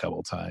done that a couple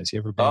of times. You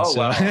ever been? Oh,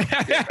 wow.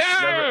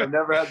 I've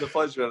never had the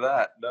pleasure of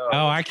that. No.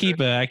 Oh, I keep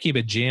a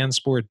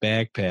JanSport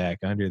backpack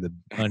under the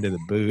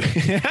boot,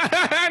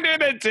 under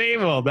the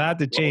table, not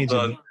to change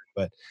it,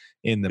 but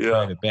in the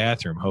private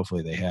bathroom.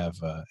 Hopefully they have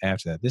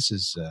after that. This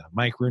is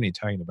Mike Rooney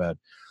talking about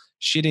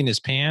shitting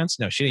his pants.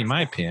 No, shitting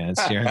my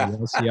pants here on the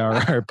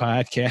LCRR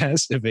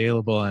podcast,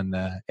 available on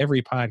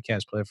every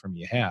podcast platform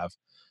you have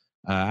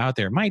out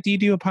there. Mike, do you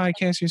do a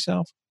podcast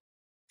yourself?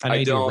 I know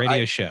you do a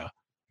radio show.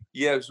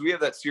 Yeah, so we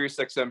have that Sirius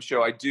XM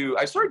show.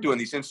 I started doing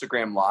these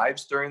Instagram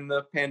lives during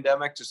the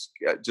pandemic. Just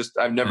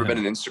I've never been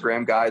an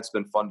Instagram guy. It's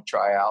been fun to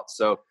try out.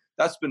 So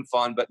that's been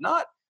fun, but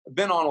I've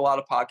been on a lot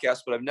of podcasts,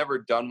 but I've never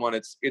done one.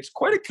 It's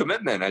quite a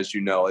commitment, as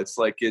you know. It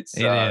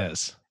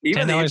is.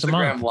 Even the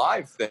Instagram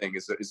live thing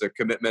is a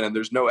commitment, and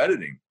there's no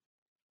editing.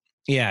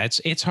 Yeah,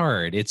 it's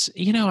hard. It's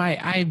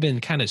I've been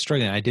kind of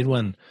struggling. I did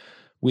one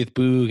with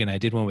Boog, and I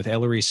did one with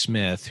Ellery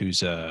Smith,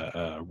 who's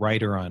a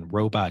writer on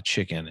Robot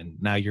Chicken,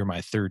 and now you're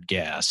my third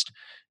guest.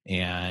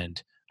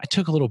 And I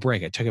took a little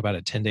break. I took about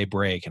a 10-day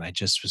break, and I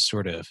just was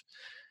sort of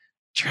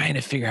trying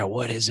to figure out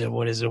what is it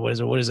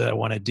I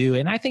want to do.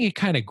 And I think it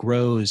kind of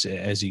grows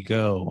as you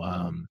go.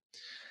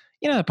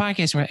 The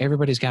podcast,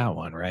 everybody's got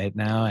one right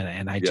now.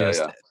 And I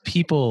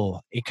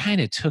people, it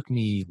kind of took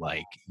me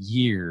like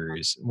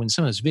years when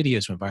some of those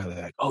videos went viral.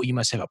 They're like, oh, you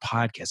must have a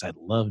podcast. I'd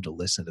love to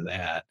listen to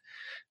that.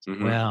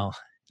 Mm-hmm. Well,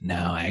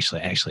 no,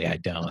 actually, I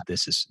don't.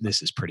 This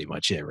is pretty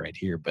much it right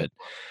here. But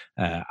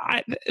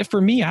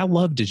for me, I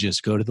love to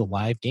just go to the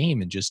live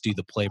game and just do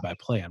the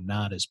play-by-play. I'm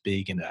not as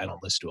big, and I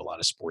don't listen to a lot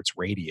of sports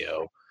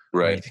radio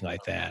or anything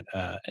like that.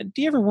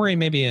 Do you ever worry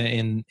maybe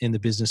in the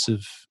business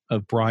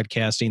of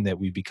broadcasting that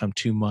we've become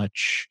too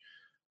much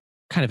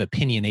kind of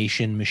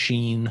opinionation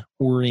machine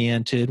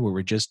oriented, where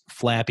we're just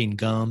flapping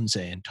gums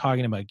and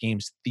talking about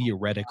games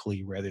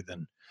theoretically rather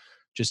than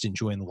just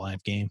enjoying the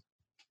live game?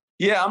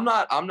 Yeah, I'm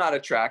not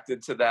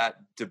attracted to that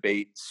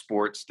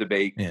sports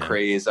debate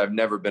craze. I've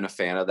never been a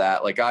fan of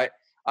that. Like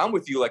I'm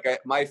with you. Like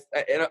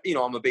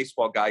I'm a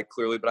baseball guy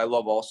clearly, but I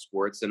love all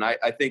sports. And I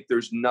think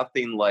there's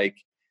nothing like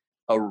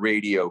a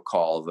radio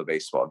call of a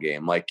baseball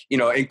game. Like,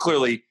 and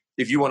clearly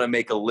if you want to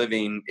make a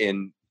living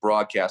in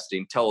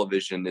broadcasting,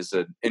 television is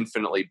an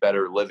infinitely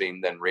better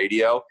living than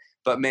radio.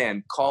 But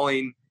man,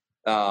 calling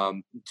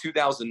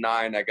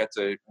 2009, I got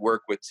to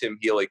work with Tim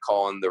Healy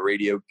calling the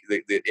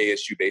the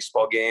ASU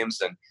baseball games,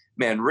 and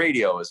man,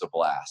 radio is a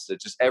blast.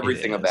 It's just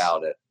everything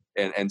about it.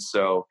 And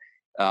so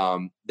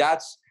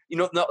that's,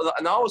 and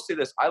I always say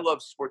this, I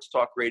love sports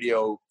talk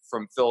radio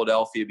from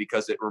Philadelphia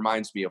because it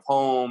reminds me of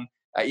home.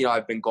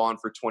 I've been gone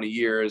for 20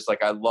 years.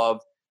 Like, I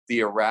love the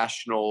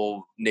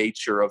irrational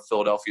nature of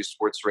Philadelphia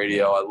sports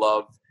radio. I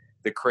love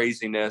the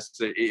craziness.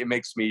 It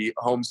makes me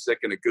homesick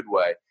in a good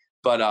way.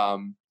 But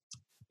I'm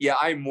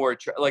more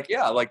like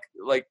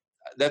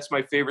that's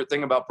my favorite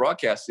thing about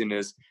broadcasting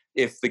is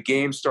if the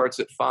game starts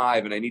at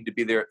 5 and I need to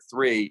be there at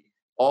 3,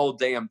 all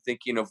day I'm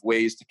thinking of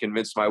ways to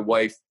convince my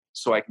wife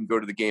so I can go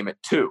to the game at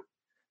 2.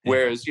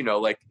 Whereas,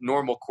 like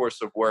normal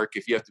course of work,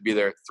 if you have to be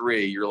there at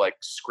 3, you're like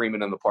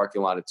screaming in the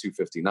parking lot at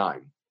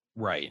 2:59.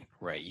 Right.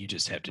 You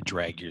just have to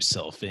drag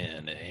yourself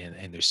in,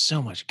 and there's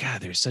so much.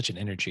 God, there's such an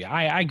energy.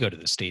 I go to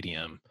the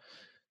stadium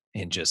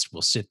and just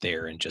will sit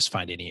there and just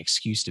find any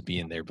excuse to be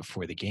in there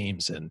before the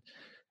games. And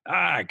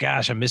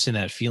gosh, I'm missing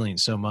that feeling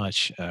so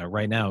much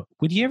right now.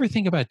 Would you ever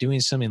think about doing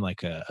something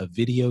like a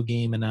video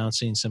game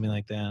announcing, something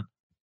like that?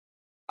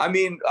 I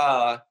mean,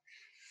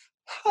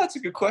 that's a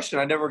good question.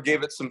 I never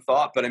gave it some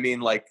thought, but I mean,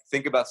 like,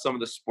 think about some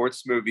of the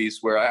sports movies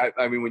where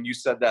I mean, when you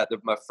said that,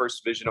 my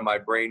first vision of my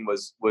brain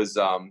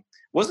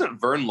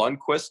wasn't Vern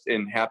Lundquist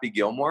in Happy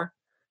Gilmore?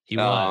 He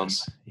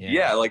was.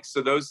 Yeah. Like,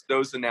 so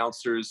those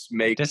announcers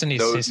make Doesn't he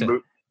those say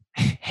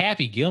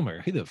Happy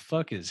Gilmore? Who the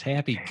fuck is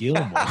Happy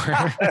Gilmore?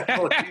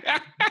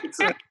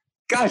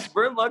 Gosh,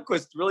 Vern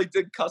Lundquist really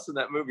did cuss in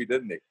that movie,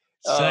 didn't he?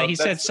 So he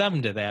said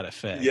something to that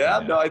effect.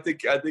 Yeah, no, I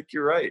think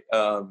you're right.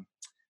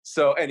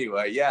 So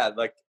anyway,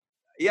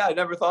 I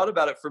never thought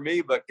about it for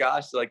me, but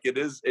gosh, like it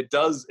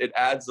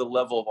adds a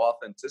level of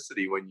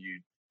authenticity when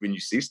you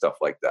see stuff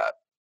like that.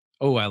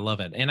 Oh, I love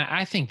it. And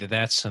I think that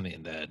that's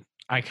something that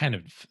I kind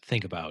of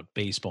think about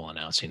baseball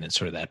announcing in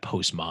sort of that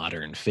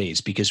postmodern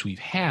phase, because we've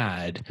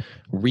had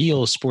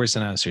real sports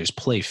announcers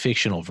play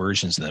fictional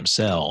versions of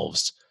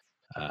themselves.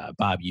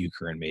 Bob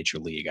Uecker in Major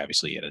League,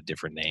 obviously he had a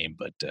different name,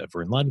 but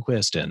Vern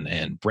Lundquist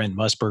and Brent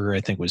Musburger,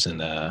 I think, was in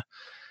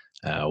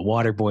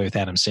Waterboy with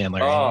Adam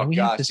Sandler. Oh,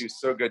 gosh, he was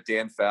so good.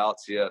 Dan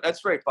Fouts. Yeah,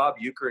 that's right. Bob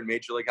Uecker in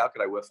Major League. How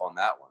could I whiff on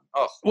that one?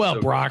 Oh, well,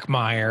 so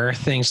Brockmeyer,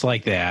 things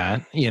like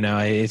that.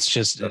 It's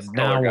just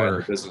now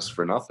we're in business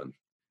for nothing.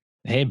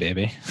 Hey,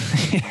 baby.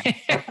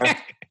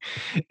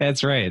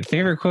 That's right.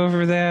 Favorite quote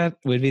for that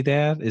would be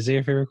that. Is there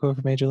a favorite quote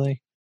for Major League?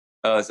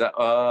 Is that?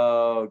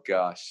 Oh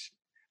gosh,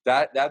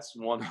 that's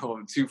one of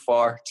them. Too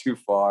far.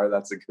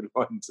 That's a good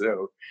one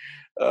too.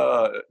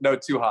 No,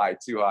 too high.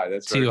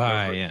 That's too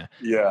high. Yeah.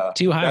 Yeah.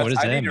 Too high. What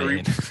does that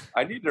mean?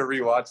 I need to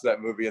rewatch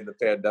that movie in the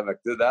pandemic.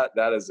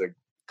 That is a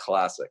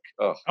classic.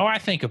 Oh, I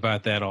think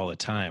about that all the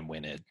time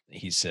when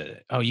he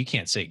said, "Oh, you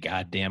can't say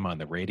goddamn on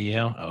the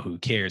radio." Oh, who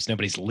cares?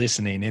 Nobody's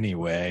listening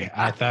anyway.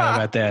 I thought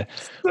about that.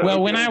 So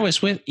well, when I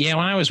was with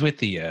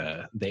the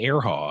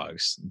Air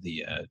Hogs,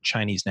 the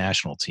Chinese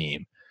national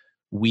team,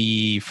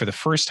 we, for the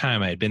first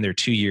time, I had been there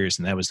 2 years,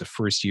 and that was the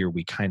first year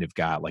we kind of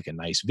got like a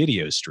nice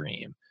video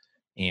stream.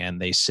 And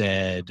they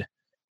said,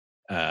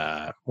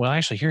 well,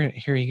 actually,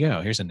 here you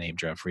go. Here's a name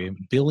drop for you.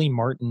 Billy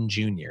Martin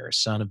Jr.,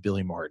 son of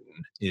Billy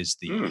Martin, is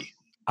the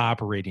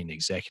operating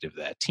executive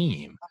of that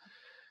team.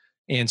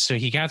 And so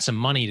he got some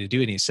money to do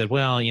it. And he said,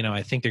 well,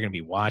 I think they're going to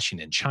be watching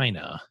in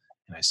China.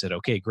 And I said,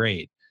 okay,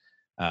 great.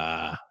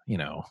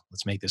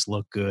 Let's make this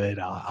look good.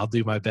 I'll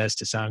do my best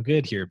to sound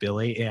good here,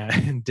 Billy.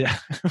 And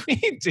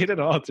we did it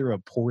all through a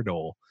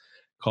portal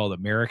called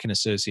American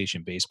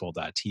Association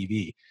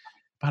Baseball.tv.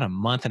 About a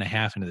month and a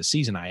half into the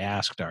season, I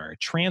asked our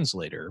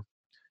translator,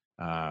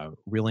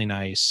 really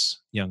nice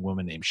young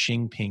woman named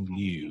Xingping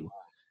Liu,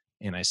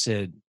 and I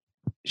said,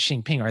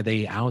 Xingping, are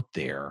they out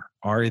there?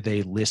 Are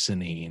they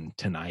listening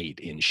tonight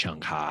in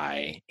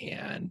Shanghai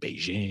and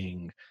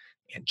Beijing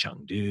and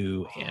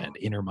Chengdu and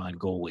Inner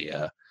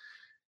Mongolia?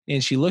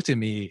 And she looked at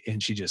me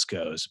and she just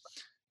goes,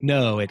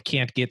 no, it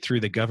can't get through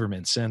the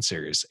government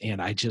censors.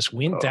 And I just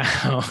went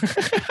down.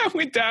 I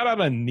went down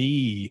on a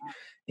knee.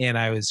 And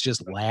I was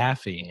just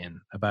laughing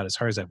about as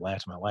hard as I've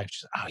laughed in my life.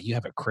 Just, oh, you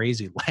have a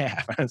crazy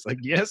laugh. I was like,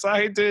 yes,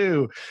 I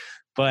do.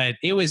 But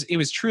it was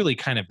truly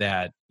kind of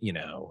that,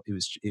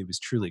 it was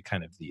truly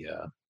kind of the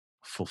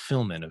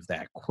fulfillment of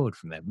that quote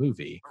from that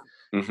movie.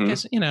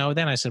 Because,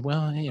 then I said,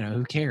 well,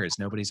 who cares?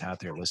 Nobody's out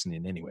there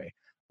listening anyway.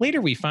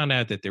 Later, we found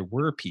out that there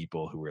were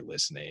people who were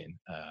listening.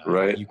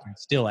 Right. You can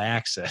still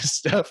access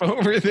stuff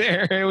over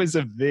there. It was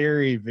a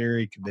very,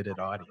 very committed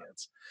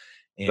audience.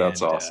 And,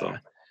 that's awesome.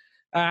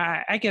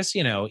 I guess,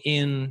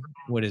 in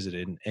what is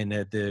it? And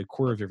at the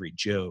core of every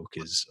joke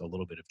is a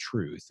little bit of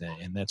truth.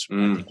 And that's,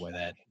 I think, why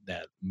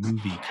that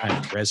movie kind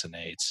of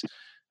resonates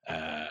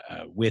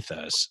with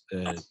us.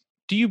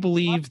 Do you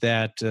believe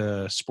that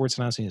sports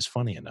announcing is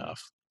funny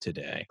enough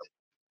today?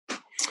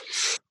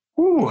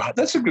 Ooh,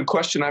 that's a good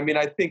question. I mean,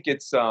 I think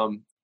it's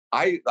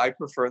I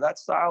prefer that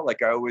style.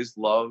 Like I always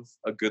love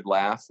a good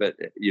laugh.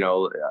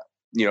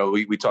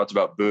 We talked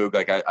about Boog.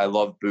 Like I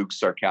love Boog's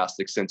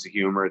sarcastic sense of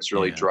humor. It's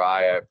really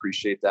dry. I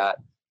appreciate that.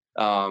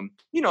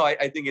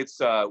 I think it's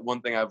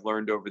one thing I've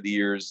learned over the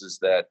years is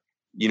that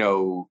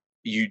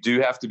you do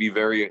have to be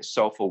very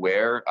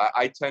self-aware.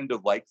 I tend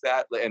to like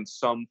that, and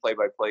some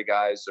play-by-play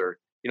guys or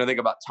think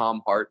about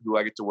Tom Hart, who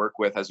I get to work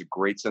with, has a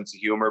great sense of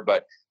humor.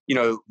 But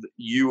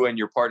you and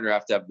your partner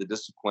have to have the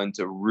discipline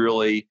to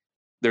really.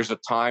 There's a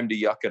time to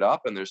yuck it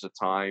up, and there's a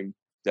time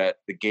that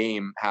the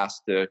game has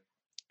to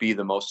be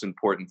the most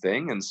important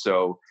thing. And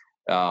so,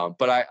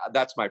 but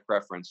that's my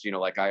preference.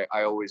 I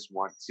always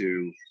want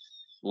to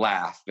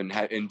laugh and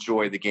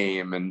enjoy the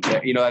game, and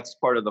that's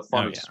part of the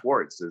fun of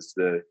sports is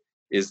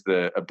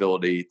the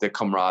ability, the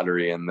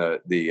camaraderie, and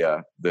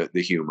the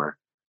humor.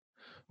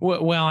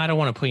 Well, I don't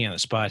want to put you on the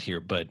spot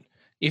here, but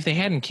if they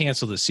hadn't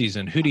canceled the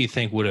season, who do you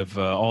think would have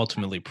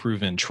ultimately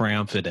proven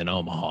triumphant in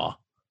Omaha?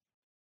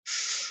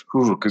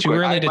 Ooh, Too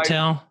early to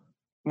tell?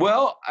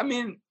 Well, I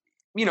mean,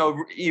 we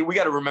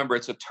got to remember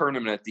it's a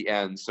tournament at the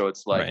end, so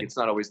it's like It's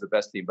not always the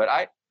best team. But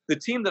the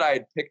team that I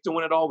had picked to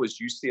win it all was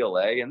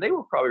UCLA, and they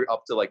were probably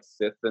up to like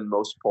 5th in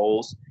most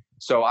polls.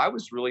 So I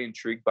was really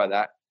intrigued by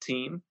that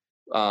team.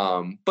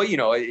 But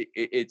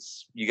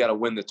it's you got to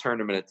win the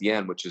tournament at the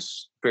end, which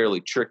is fairly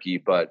tricky.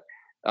 But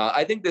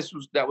I think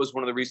that was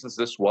one of the reasons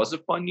this was a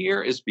fun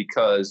year, is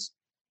because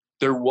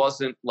there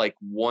wasn't like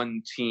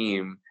one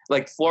team.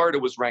 Like Florida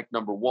was ranked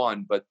number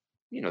 1, but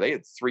they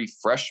had 3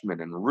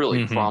 freshmen in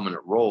really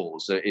prominent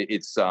roles.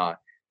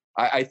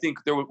 I think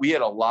we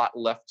had a lot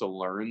left to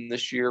learn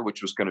this year,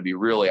 which was going to be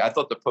I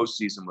thought the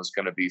postseason was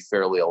going to be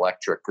fairly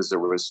electric because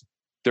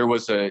there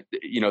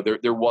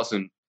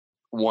wasn't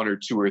 1 or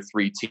 2 or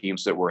 3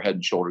 teams that were head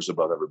and shoulders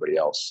above everybody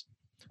else.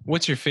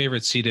 What's your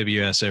favorite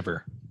CWS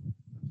ever?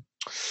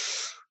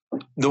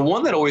 The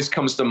one that always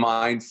comes to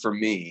mind for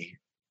me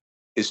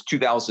is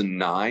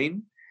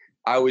 2009.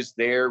 I was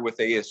there with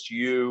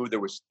ASU. There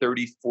was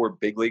 34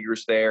 big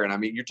leaguers there. And I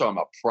mean, you're talking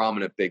about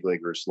prominent big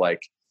leaguers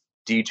like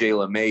DJ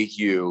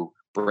LeMahieu,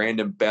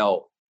 Brandon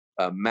Belt,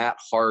 Matt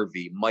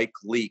Harvey, Mike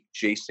Leake,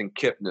 Jason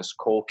Kipnis,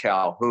 Cole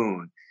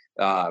Calhoun,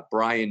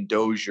 Brian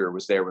Dozier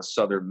was there with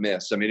Southern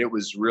Miss. I mean, it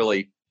was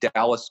really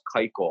Dallas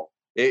Keuchel.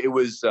 It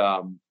was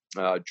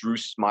Drew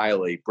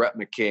Smiley, Brett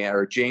McCann,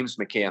 or James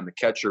McCann, the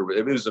catcher.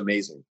 It was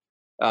amazing.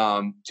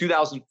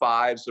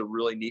 2005 is a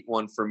really neat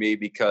one for me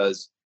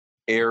because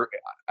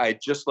I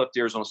just left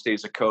Arizona State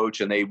as a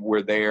coach, and they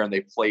were there and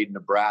they played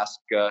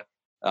Nebraska.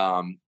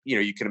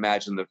 You can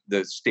imagine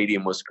the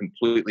stadium was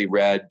completely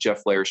red.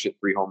 Jeff Larish hit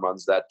 3 home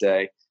runs that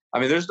day. I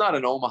mean, there's not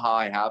an Omaha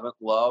I haven't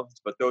loved,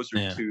 but those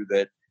are 2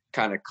 that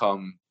kind of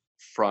come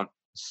front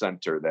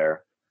center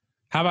there.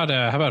 How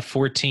about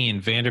 14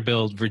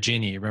 Vanderbilt,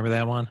 Virginia? You remember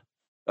that one?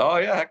 Oh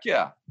yeah, heck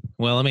yeah.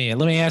 Well, let me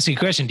ask you a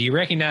question. Do you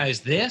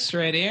recognize this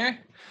right here?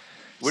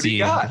 What do you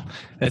got?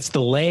 That's the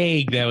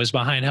leg that was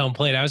behind home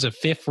plate. I was a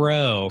 5th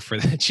row for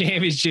the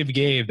championship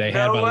game. They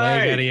had my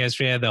leg on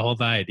ESPN the whole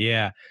night.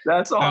 Yeah,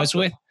 that's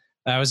awesome.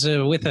 I was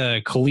with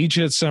a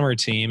collegiate summer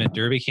team at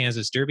Derby,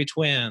 Kansas, Derby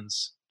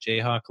Twins,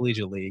 Jayhawk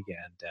Collegiate League,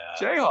 and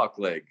Jayhawk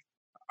League.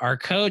 Our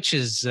coach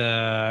is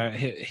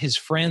his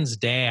friend's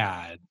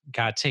dad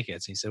got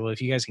tickets. He said, "Well,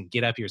 if you guys can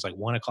get up here, it's like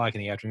 1:00 in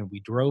the afternoon." We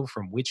drove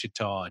from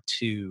Wichita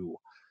to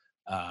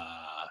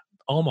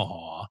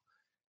Omaha.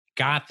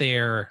 Got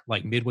there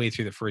like midway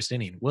through the first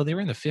inning. Well, they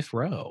were in the 5th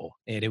row,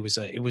 and it was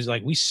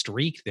like we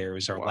streaked there. It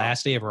was our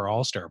last day of our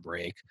All-Star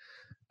break.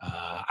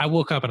 I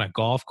woke up on a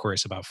golf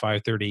course about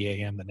 5:30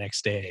 a.m. the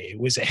next day. It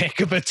was a heck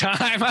of a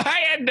time.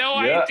 I had no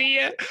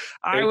idea.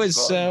 I was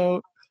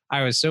so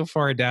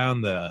far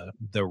down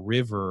the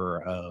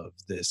river of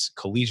this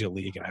collegiate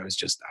league, and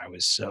it's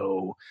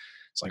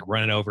like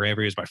running over it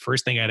was my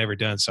first thing I'd ever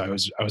done. So I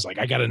was like,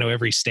 I got to know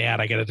every stat.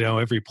 I got to know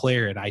every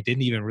player, and I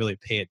didn't even really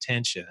pay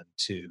attention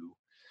to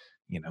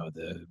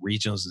the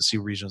regionals, the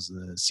super regionals,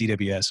 the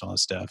CWS, all that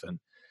stuff. And,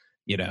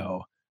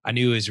 I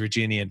knew it was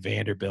Virginia and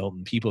Vanderbilt,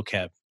 and people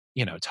kept,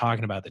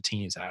 talking about the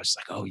teams. And I was just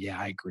like, oh yeah,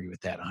 I agree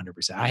with that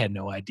 100%. I had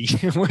no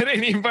idea what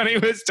anybody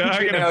was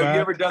talking about. Have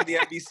you ever done the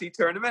NBC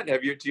tournament? Do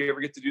you ever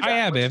get to do that? Oh,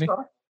 yeah, baby.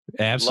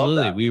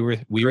 Absolutely. We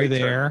were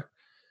there.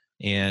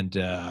 Tournament.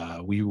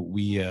 And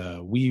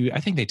we I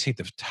think they take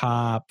the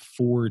top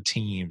 4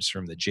 teams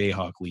from the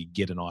Jayhawk League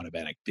get an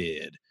automatic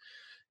bid.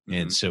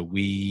 And so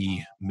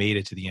we made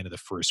it to the end of the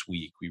first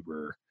week. We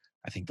were,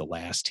 I think, the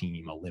last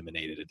team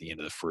eliminated at the end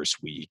of the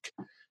first week.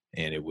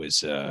 And it was,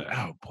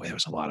 that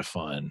was a lot of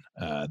fun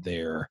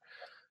there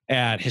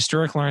at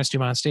historic Lawrence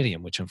Dumont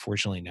Stadium, which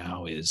unfortunately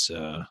now is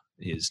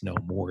no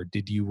more.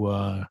 Did you?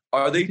 Are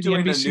they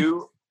doing a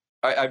new?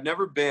 I've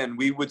never been.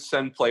 We would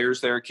send players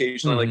there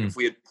occasionally. Like if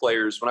we had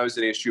players, when I was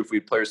at ASU, if we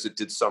had players that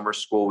did summer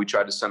school, we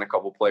tried to send a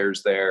couple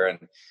players there.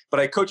 But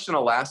I coached in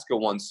Alaska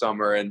one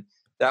summer, and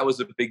that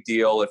was a big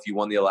deal. If you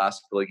won the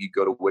Alaska League, you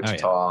go to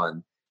Wichita,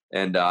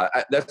 and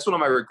that's one of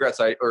my regrets.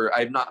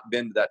 I've not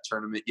been to that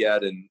tournament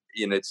yet, and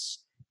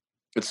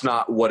it's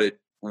not what it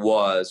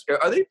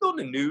are they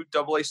building a new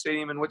AA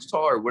stadium in Wichita,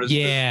 or what is the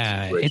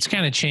Yeah, situation? it's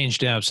kind of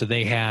changed up. So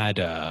they had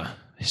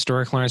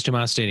historic Lawrence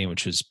Dumont Stadium,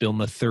 which was built in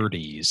the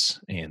 30s,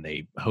 and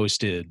they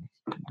hosted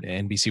the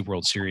NBC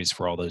World Series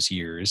for all those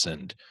years.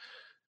 And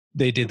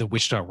they did the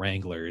Wichita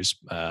Wranglers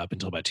up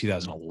until about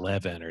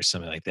 2011 or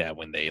something like that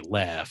when they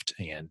left.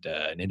 And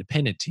an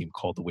independent team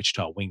called the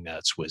Wichita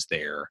Wingnuts was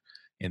there.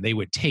 And they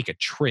would take a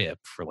trip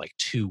for like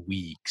 2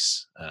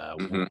 weeks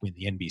Mm-hmm. when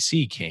the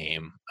NBC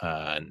came,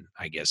 and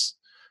I guess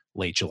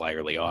late July,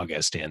 early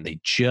August. And they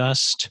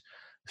just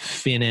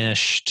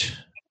finished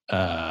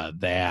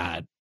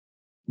that.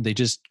 They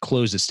just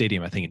closed the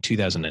stadium, I think, in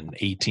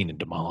 2018 and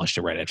demolished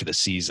it right after the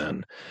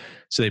season.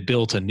 So they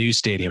built a new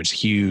stadium. It's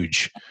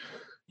huge,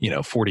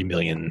 40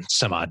 million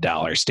some odd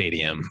dollar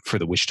stadium for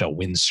the Wichita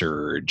Wind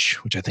Surge,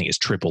 which I think is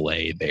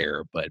AAA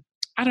there. But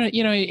I don't,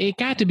 it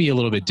got to be a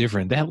little bit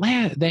different.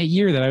 That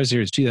year that I was there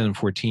was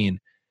 2014.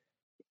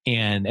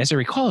 And as I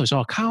recall, it was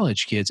all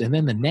college kids. And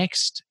then the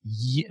next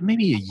year,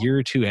 maybe a year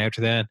or two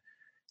after that,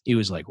 it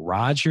was like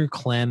Roger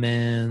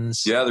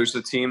Clemens. Yeah, there's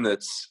a team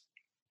that's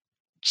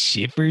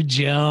Chipper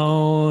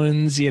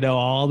Jones,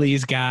 all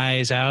these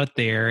guys out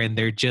there, and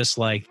they're just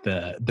like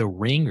the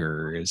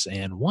ringers.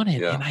 And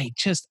and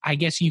I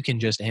guess you can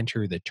just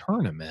enter the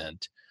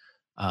tournament.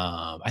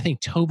 I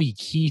think Toby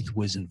Keith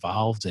was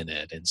involved in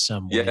it in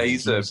some way. Yeah,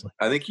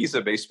 I think he's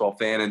a baseball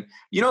fan, and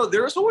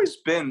there's always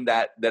been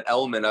that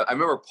element. I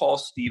remember Paul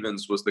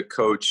Stevens was the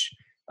coach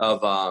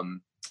of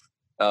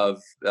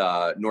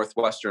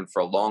Northwestern for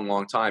a long,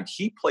 long time.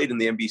 He played in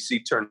the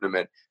NBC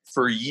tournament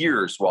for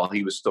years while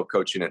he was still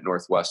coaching at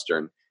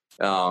Northwestern.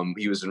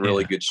 He was in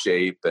really good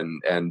shape,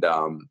 and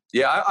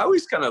I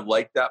always kind of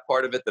liked that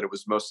part of it, that it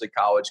was mostly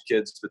college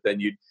kids, but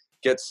then you'd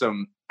get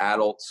some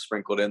adults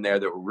sprinkled in there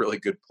that were really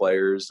good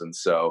players. And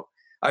so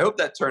I hope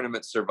that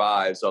tournament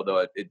survives,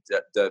 although it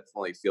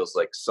definitely feels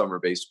like summer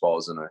baseball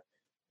is in a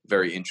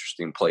very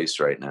interesting place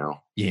right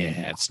now.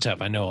 Yeah, it's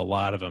tough. I know a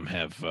lot of them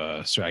have,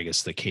 so I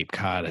guess the Cape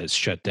Cod has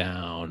shut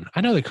down.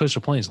 I know the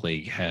Coastal Plains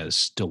League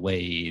has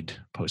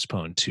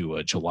postponed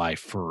to July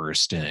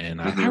 1st. And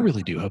I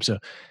really do hope so.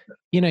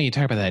 You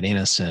talk about that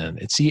innocent.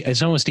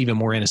 It's almost even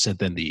more innocent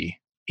than the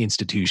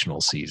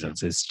institutional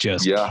seasons. It's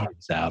just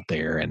kids out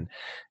there, and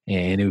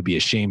it would be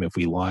a shame if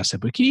we lost it.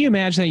 But can you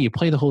imagine that you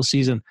play the whole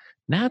season,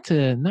 not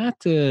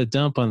to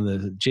dump on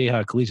the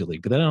Jayhawk Collegiate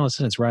League, but then all of a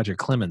sudden it's Roger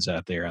Clemens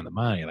out there on the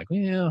mound. You're like,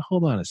 well,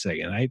 hold on a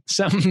second,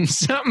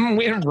 something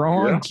went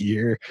wrong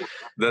here.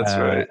 That's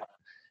right.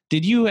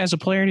 Did you, as a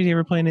player,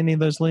 ever play in any of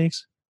those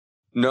leagues?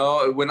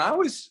 No, when I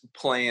was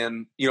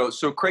playing,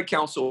 so Craig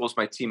Counsell was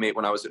my teammate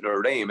when I was at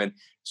Notre Dame. And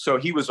so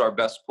he was our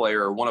best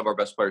player, or one of our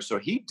best players. So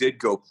he did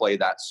go play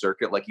that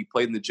circuit. Like, he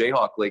played in the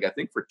Jayhawk League, I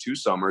think, for 2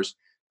 summers,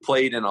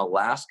 played in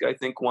Alaska, I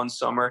think, 1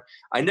 summer.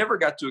 I never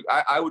got to,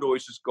 I would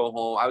always just go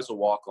home. I was a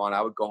walk-on.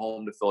 I would go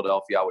home to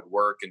Philadelphia. I would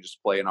work and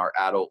just play in our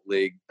adult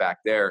league back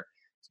there.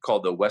 It's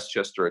called the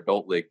Westchester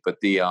Adult League. But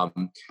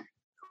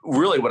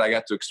really what I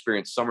got to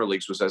experience summer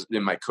leagues was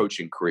in my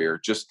coaching career,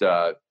 just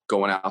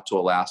going out to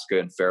Alaska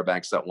and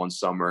Fairbanks that 1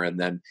 summer. And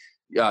then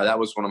that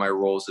was one of my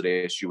roles at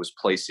ASU, was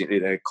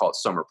they call it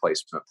summer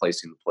placement,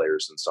 placing the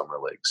players in summer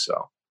leagues.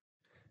 So.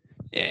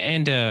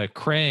 And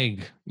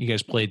Craig, you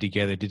guys played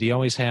together. Did he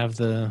always have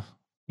the,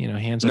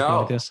 hands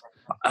up like this?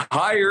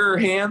 Higher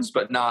hands,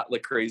 but not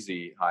like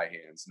crazy high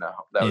hands. No,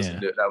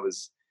 that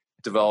was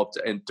developed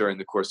during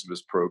the course of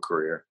his pro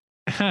career.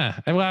 Huh.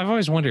 Well, I've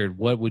always wondered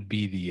what would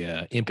be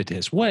the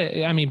impetus.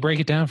 Break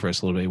it down for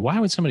us a little bit. Why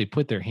would somebody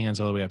put their hands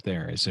all the way up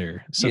there? Is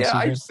there some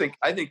secret?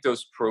 I think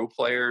those pro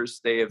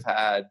players, they have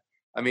had,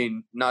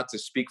 not to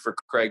speak for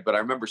Craig, but I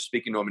remember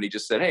speaking to him and he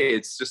just said, hey,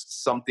 it's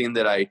just something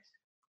that I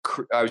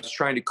was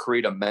trying to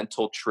create a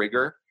mental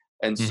trigger.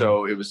 And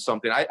so it was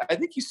something I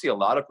think you see a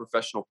lot of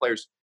professional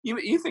players.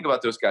 You think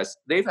about those guys,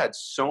 they've had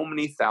so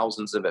many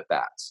thousands of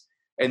at-bats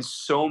and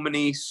so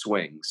many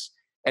swings.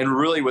 And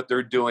really what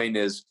they're doing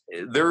is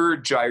their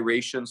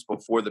gyrations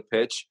before the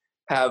pitch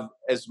have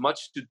as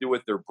much to do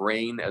with their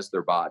brain as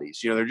their bodies.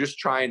 They're just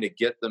trying to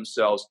get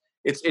themselves,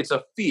 it's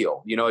a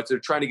feel, they're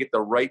trying to get the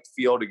right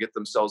feel to get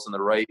themselves in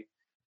the right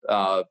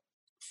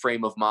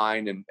frame of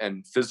mind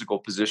and physical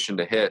position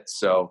to hit.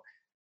 So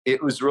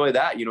it was really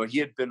that,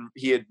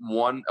 he had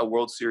won a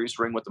World Series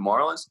ring with the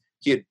Marlins.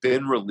 He had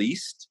been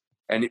released.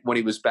 And when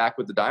he was back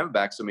with the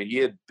Diamondbacks, he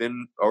had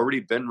already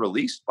been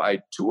released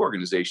by 2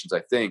 organizations,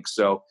 I think.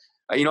 So,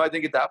 I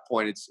think at that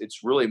point,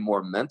 it's really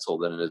more mental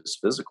than it is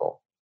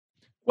physical.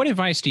 What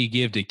advice do you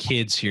give to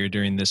kids here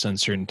during this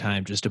uncertain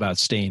time, just about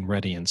staying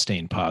ready and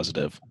staying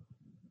positive?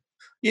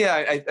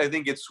 Yeah, I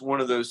think it's one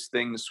of those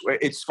things.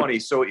 It's funny.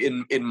 So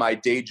in my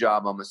day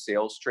job, I'm a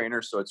sales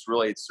trainer. So it's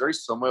very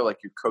similar, like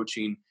you're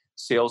coaching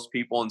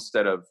salespeople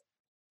instead of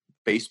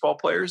baseball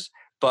players.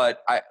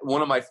 But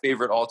one of my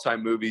favorite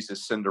all-time movies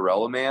is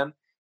Cinderella Man.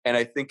 And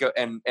I think,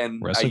 and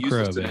I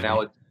use this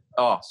analogy.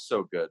 Oh,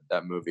 so good,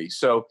 that movie.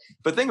 So,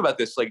 but think about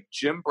this, like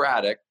Jim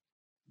Braddock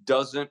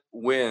doesn't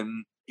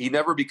win. He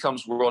never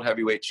becomes world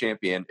heavyweight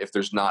champion if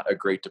there's not a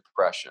Great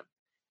Depression.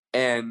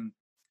 And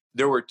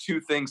there were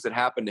 2 things that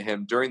happened to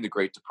him during the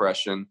Great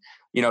Depression.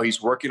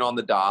 He's working on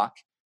the dock,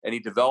 and he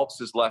develops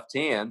his left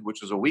hand,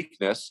 which was a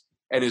weakness,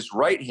 and his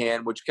right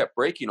hand, which kept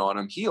breaking on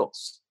him,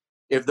 heals.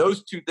 If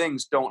those two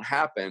things don't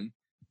happen,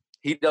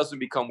 he doesn't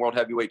become world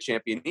heavyweight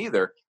champion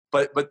either.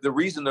 But the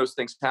reason those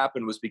things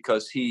happened was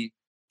because he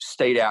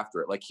stayed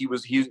after it. Like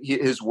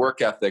his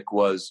work ethic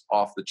was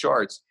off the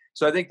charts.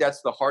 So I think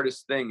that's the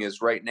hardest thing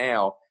is right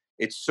now,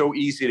 it's so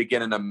easy to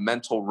get in a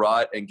mental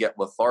rut and get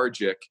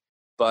lethargic.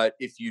 But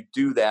if you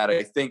do that,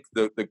 I think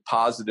the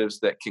positives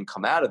that can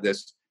come out of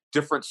this,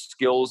 different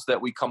skills that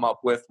we come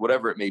up with,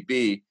 whatever it may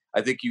be,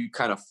 I think you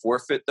kind of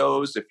forfeit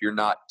those if you're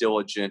not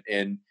diligent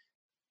in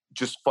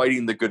just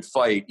fighting the good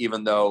fight,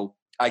 even though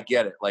I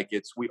get it. Like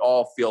we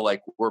all feel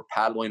like we're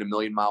paddling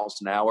 1,000,000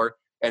 miles an hour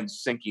and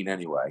sinking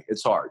anyway.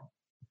 It's hard.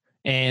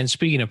 And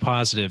speaking of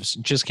positives,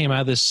 just came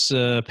out this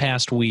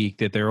past week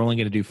that they're only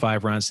going to do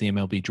 5 rounds in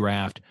the MLB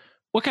draft.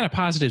 What kind of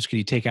positives could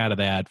you take out of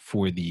that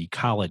for the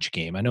college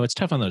game? I know it's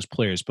tough on those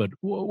players, but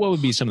what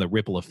would be some of the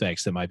ripple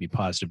effects that might be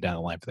positive down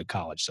the line for the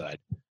college side?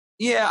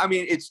 Yeah, I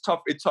mean, it's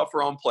tough. It's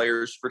tougher on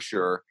players for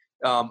sure.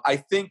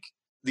 I think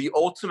the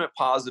ultimate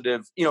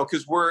positive,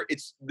 because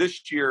it's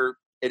this year,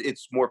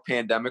 it's more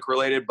pandemic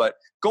related, but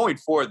going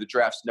forward, the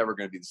draft's never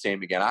going to be the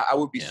same again. I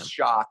would be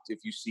shocked if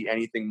you see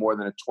anything more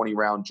than a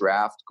 20-round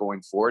draft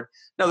going forward.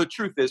 Now, the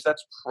truth is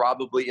that's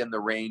probably in the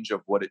range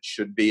of what it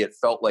should be. It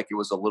felt like it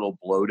was a little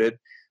bloated,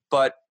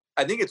 but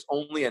I think it's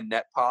only a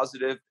net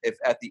positive if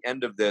at the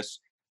end of this,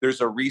 there's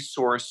a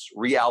resource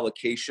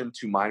reallocation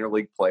to minor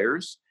league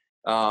players.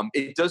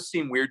 It does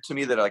seem weird to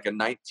me that like a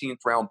 19th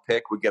round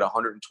pick would get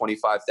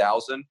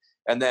 125,000,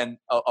 and then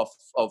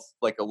of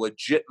like a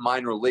legit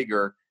minor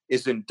leaguer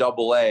is in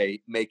AA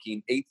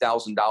making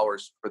 $8,000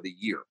 for the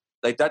year.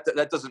 Like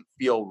that doesn't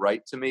feel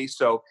right to me.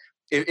 So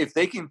if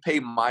they can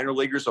pay minor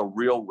leaguers a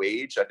real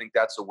wage, I think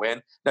that's a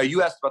win. Now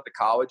you asked about the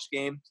college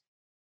game.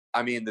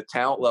 I mean, the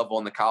talent level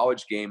in the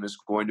college game is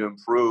going to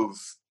improve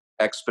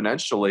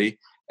exponentially.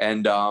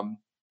 And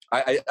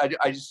I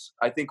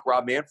think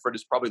Rob Manfred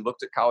has probably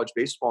looked at college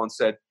baseball and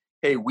said,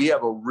 hey, we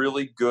have a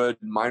really good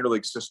minor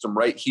league system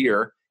right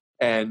here.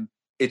 And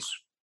it's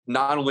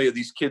not only are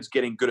these kids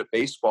getting good at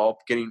baseball,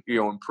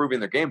 improving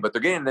their game, but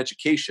they're getting an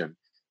education,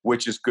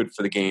 which is good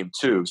for the game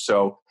too.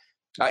 So,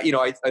 I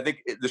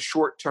think the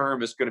short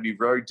term is going to be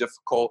very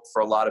difficult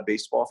for a lot of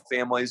baseball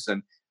families.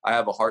 And I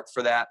have a heart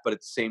for that. But at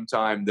the same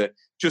time, that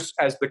just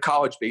as the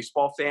college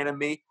baseball fan in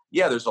me,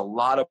 there's a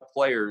lot of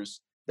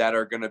players that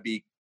are going to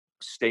be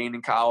staying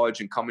in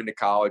college and coming to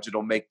college.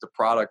 It'll make the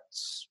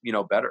products,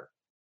 better.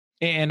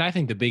 And I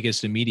think the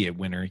biggest immediate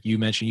winner, you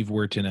mentioned you've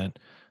worked in it.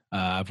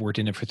 I've worked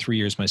in it for 3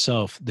 years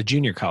myself. The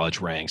junior college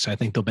ranks, I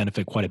think they'll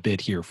benefit quite a bit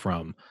here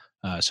from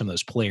some of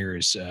those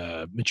players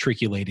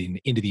matriculating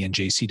into the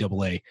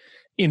NJCAA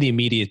in the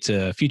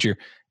immediate future.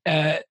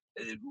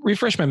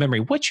 Refresh my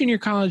memory. What junior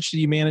college do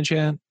you manage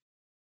at?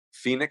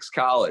 Phoenix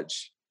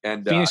College.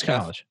 And Phoenix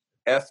College.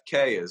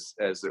 FK,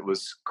 as it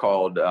was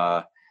called.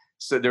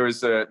 So there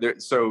was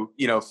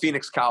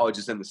Phoenix College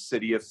is in the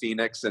city of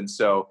Phoenix, and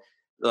so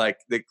like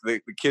the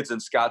kids in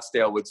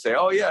Scottsdale would say,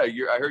 "Oh yeah,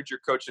 I heard you're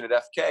coaching at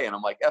FK," and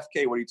I'm like,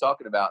 "FK, what are you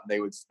talking about?" And they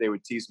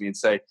would tease me and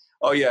say,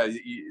 "Oh yeah,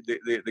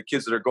 the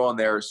kids that are going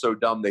there are so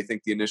dumb they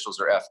think the initials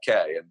are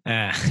FK,"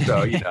 and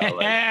so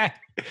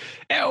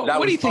that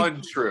was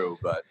untrue.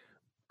 But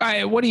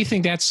what do you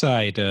think that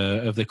side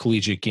of the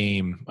collegiate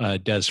game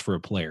does for a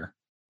player?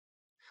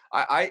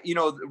 Like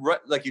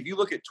if you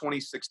look at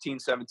 2016,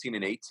 17,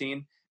 and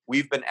 18.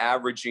 We've been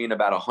averaging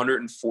about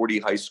 140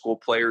 high school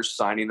players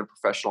signing a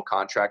professional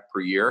contract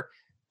per year.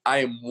 I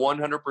am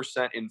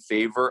 100% in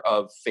favor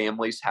of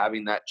families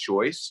having that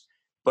choice.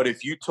 But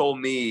if you told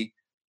me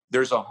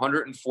there's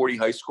 140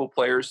 high school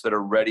players that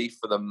are ready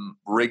for the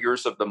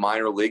rigors of the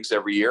minor leagues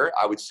every year,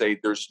 I would say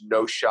there's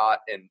no shot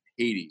in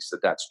Hades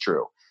that that's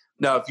true.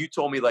 Now, if you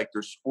told me like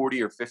there's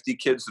 40 or 50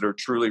 kids that are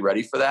truly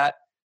ready for that,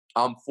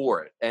 I'm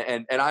for it.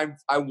 And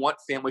I want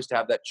families to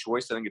have that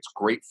choice. I think it's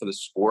great for the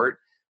sport.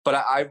 But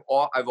I've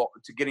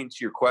to getting to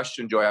your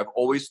question, Joey, I've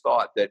always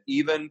thought that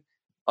even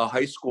a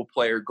high school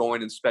player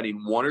going and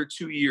spending 1 or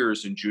 2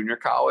 years in junior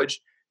college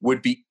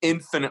would be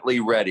infinitely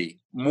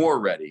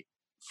more ready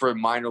for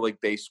minor league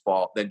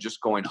baseball than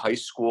just going high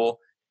school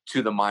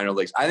to the minor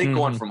leagues. I think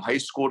going from high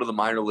school to the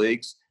minor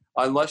leagues,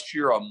 unless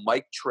you're a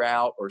Mike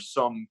Trout or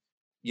some,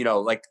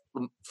 like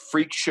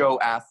freak show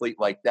athlete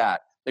like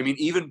that. I mean,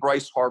 even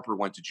Bryce Harper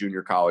went to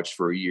junior college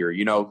for a year,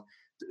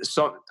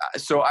 so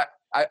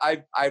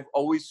I've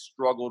always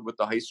struggled with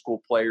the high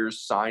school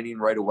players signing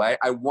right away.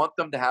 I want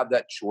them to have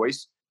that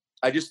choice.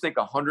 I just think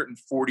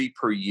 140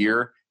 per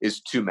year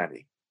is too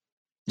many.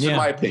 In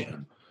my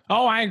opinion.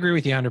 Oh, I agree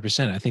with you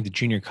 100%. I think the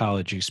junior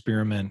college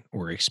experiment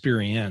or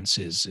experience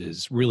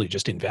is really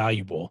just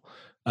invaluable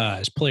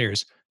as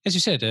players. As you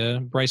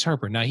said, Bryce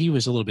Harper. Now he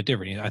was a little bit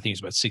different. I think he was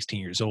about 16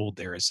 years old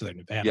there at Southern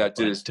Nevada. Yeah,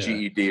 did his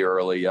GED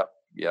early. Yep.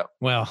 Yeah.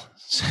 Well,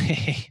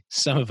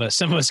 some of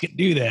us can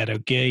do that.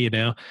 Okay.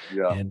 Yeah.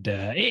 And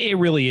it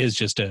really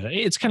is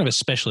it's kind of a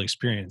special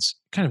experience,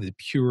 kind of the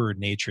pure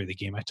nature of the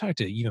game. I talked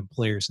to even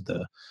players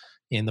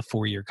in the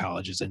 4-year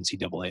colleges,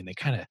 NCAA, and they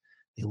kind of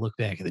they look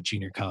back at the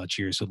junior college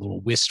years with a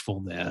little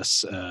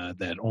wistfulness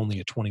that only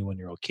a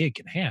 21-year-old kid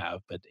can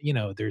have. But,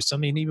 there's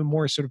something even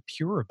more sort of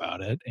pure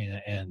about it.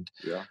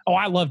 Yeah. Oh,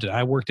 I loved it.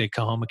 I worked at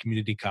Kahoma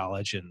Community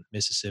College in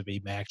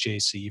Mississippi,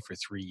 MAC-JC, for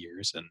 3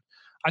 years. And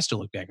I still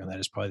look back on that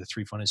as probably the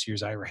 3 funnest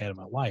years I ever had in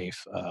my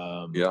life.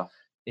 Yeah.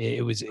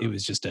 It was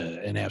just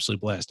an absolute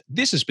blast.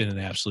 This has been an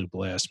absolute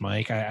blast,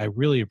 Mike. I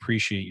really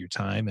appreciate your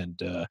time, and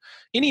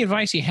any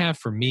advice you have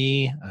for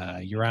me.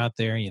 You're out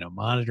there,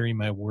 monitoring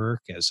my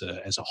work as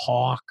a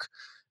hawk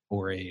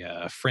or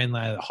a friendly.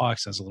 The hawk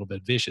sounds a little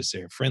bit vicious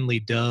there. Friendly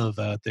dove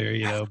out there,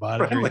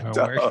 monitoring my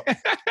work.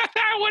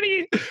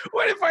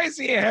 What advice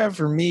do you have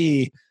for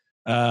me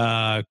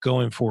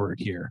going forward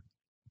here?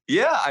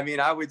 Yeah, I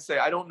mean, I would say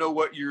I don't know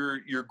what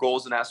your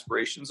goals and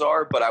aspirations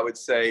are, but I would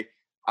say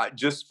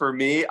just for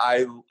me,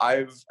 I've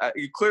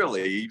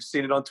clearly you've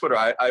seen it on Twitter.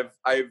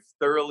 I've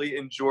thoroughly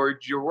enjoyed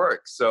your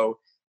work. So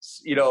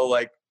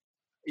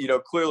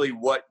clearly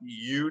what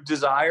you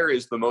desire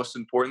is the most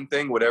important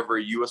thing, whatever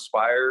you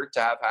aspire to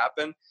have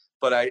happen.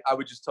 But I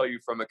would just tell you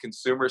from a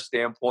consumer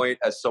standpoint,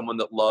 as someone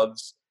that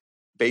loves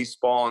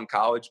baseball and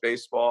college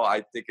baseball,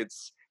 I think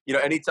it's,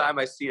 anytime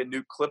I see a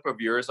new clip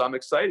of yours, I'm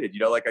excited.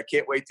 I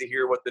can't wait to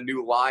hear what the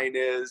new line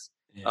is.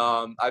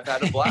 Yeah. I've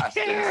had a blast.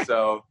 And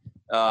so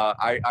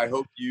I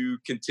hope you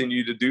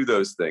continue to do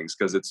those things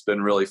because it's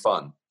been really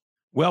fun.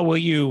 Well, will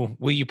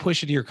you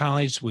push it to your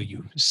colleagues? Will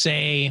you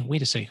say,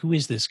 wait a second, who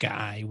is this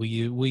guy? Will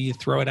you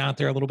throw it out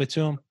there a little bit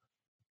to them?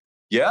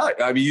 Yeah,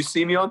 I mean, you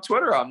see me on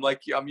Twitter. I'm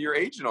your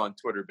agent on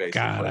Twitter, basically.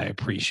 God, I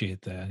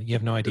appreciate that. You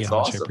have no idea it's how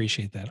awesome. much I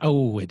appreciate that.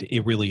 Oh,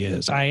 it really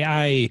is.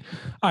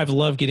 I've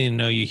loved getting to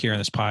know you here on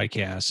this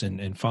podcast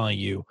and following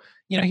you.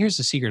 Here's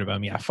the secret about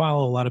me. I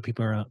follow a lot of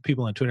people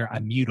on Twitter. I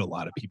mute a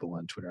lot of people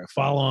on Twitter. I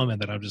follow them,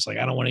 and then I'm just like,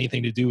 I don't want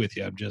anything to do with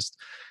you.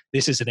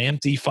 This is an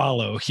empty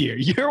follow here.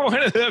 You're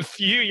one of the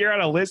few. You're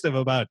on a list of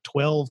about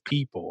 12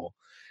 people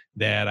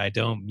that I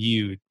don't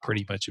mute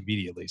pretty much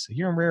immediately. So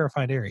you're in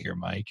rarefied air here,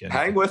 Mike. And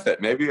hang with it.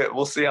 Maybe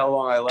we'll see how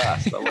long I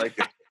last. I like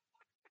it.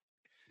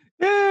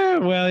 Yeah,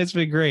 well, it's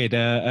been great.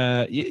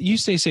 You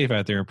stay safe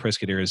out there in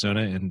Prescott,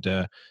 Arizona. And,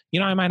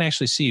 I might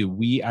actually see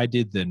you. I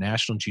did the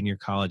National Junior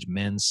College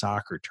Men's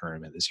Soccer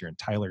Tournament this year in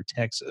Tyler,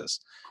 Texas.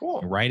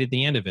 Cool. And right at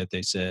the end of it,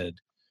 they said,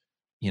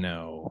 get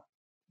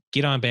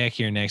on back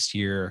here next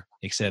year,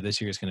 except next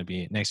year is going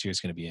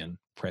to be in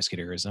Prescott,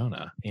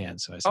 Arizona.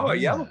 And so I said,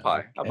 Yavapai.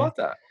 Okay. How about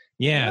that?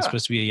 Yeah, it's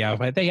supposed to be a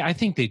Yavapai. I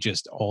think they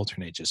just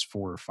alternate just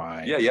 4 or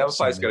 5. Yeah,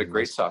 Yavapai's got a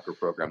great soccer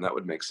program. That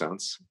would make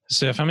sense.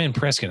 So if I'm in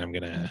Prescott, I'm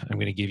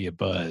gonna give you a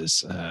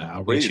buzz.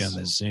 I'll reach you on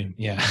the Zoom.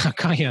 Yeah, I'll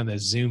call you on the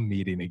Zoom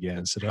meeting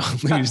again, so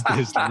don't lose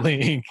this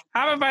link.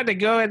 I'm about to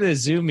go into the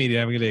Zoom meeting.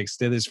 I'm going to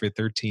extend this for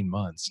 13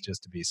 months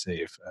just to be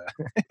safe.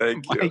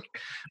 Thank you.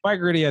 Mike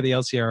Rooney on the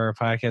LCR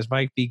podcast.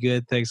 Mike, be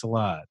good. Thanks a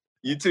lot.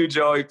 You too,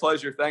 Joey.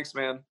 Pleasure. Thanks,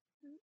 man.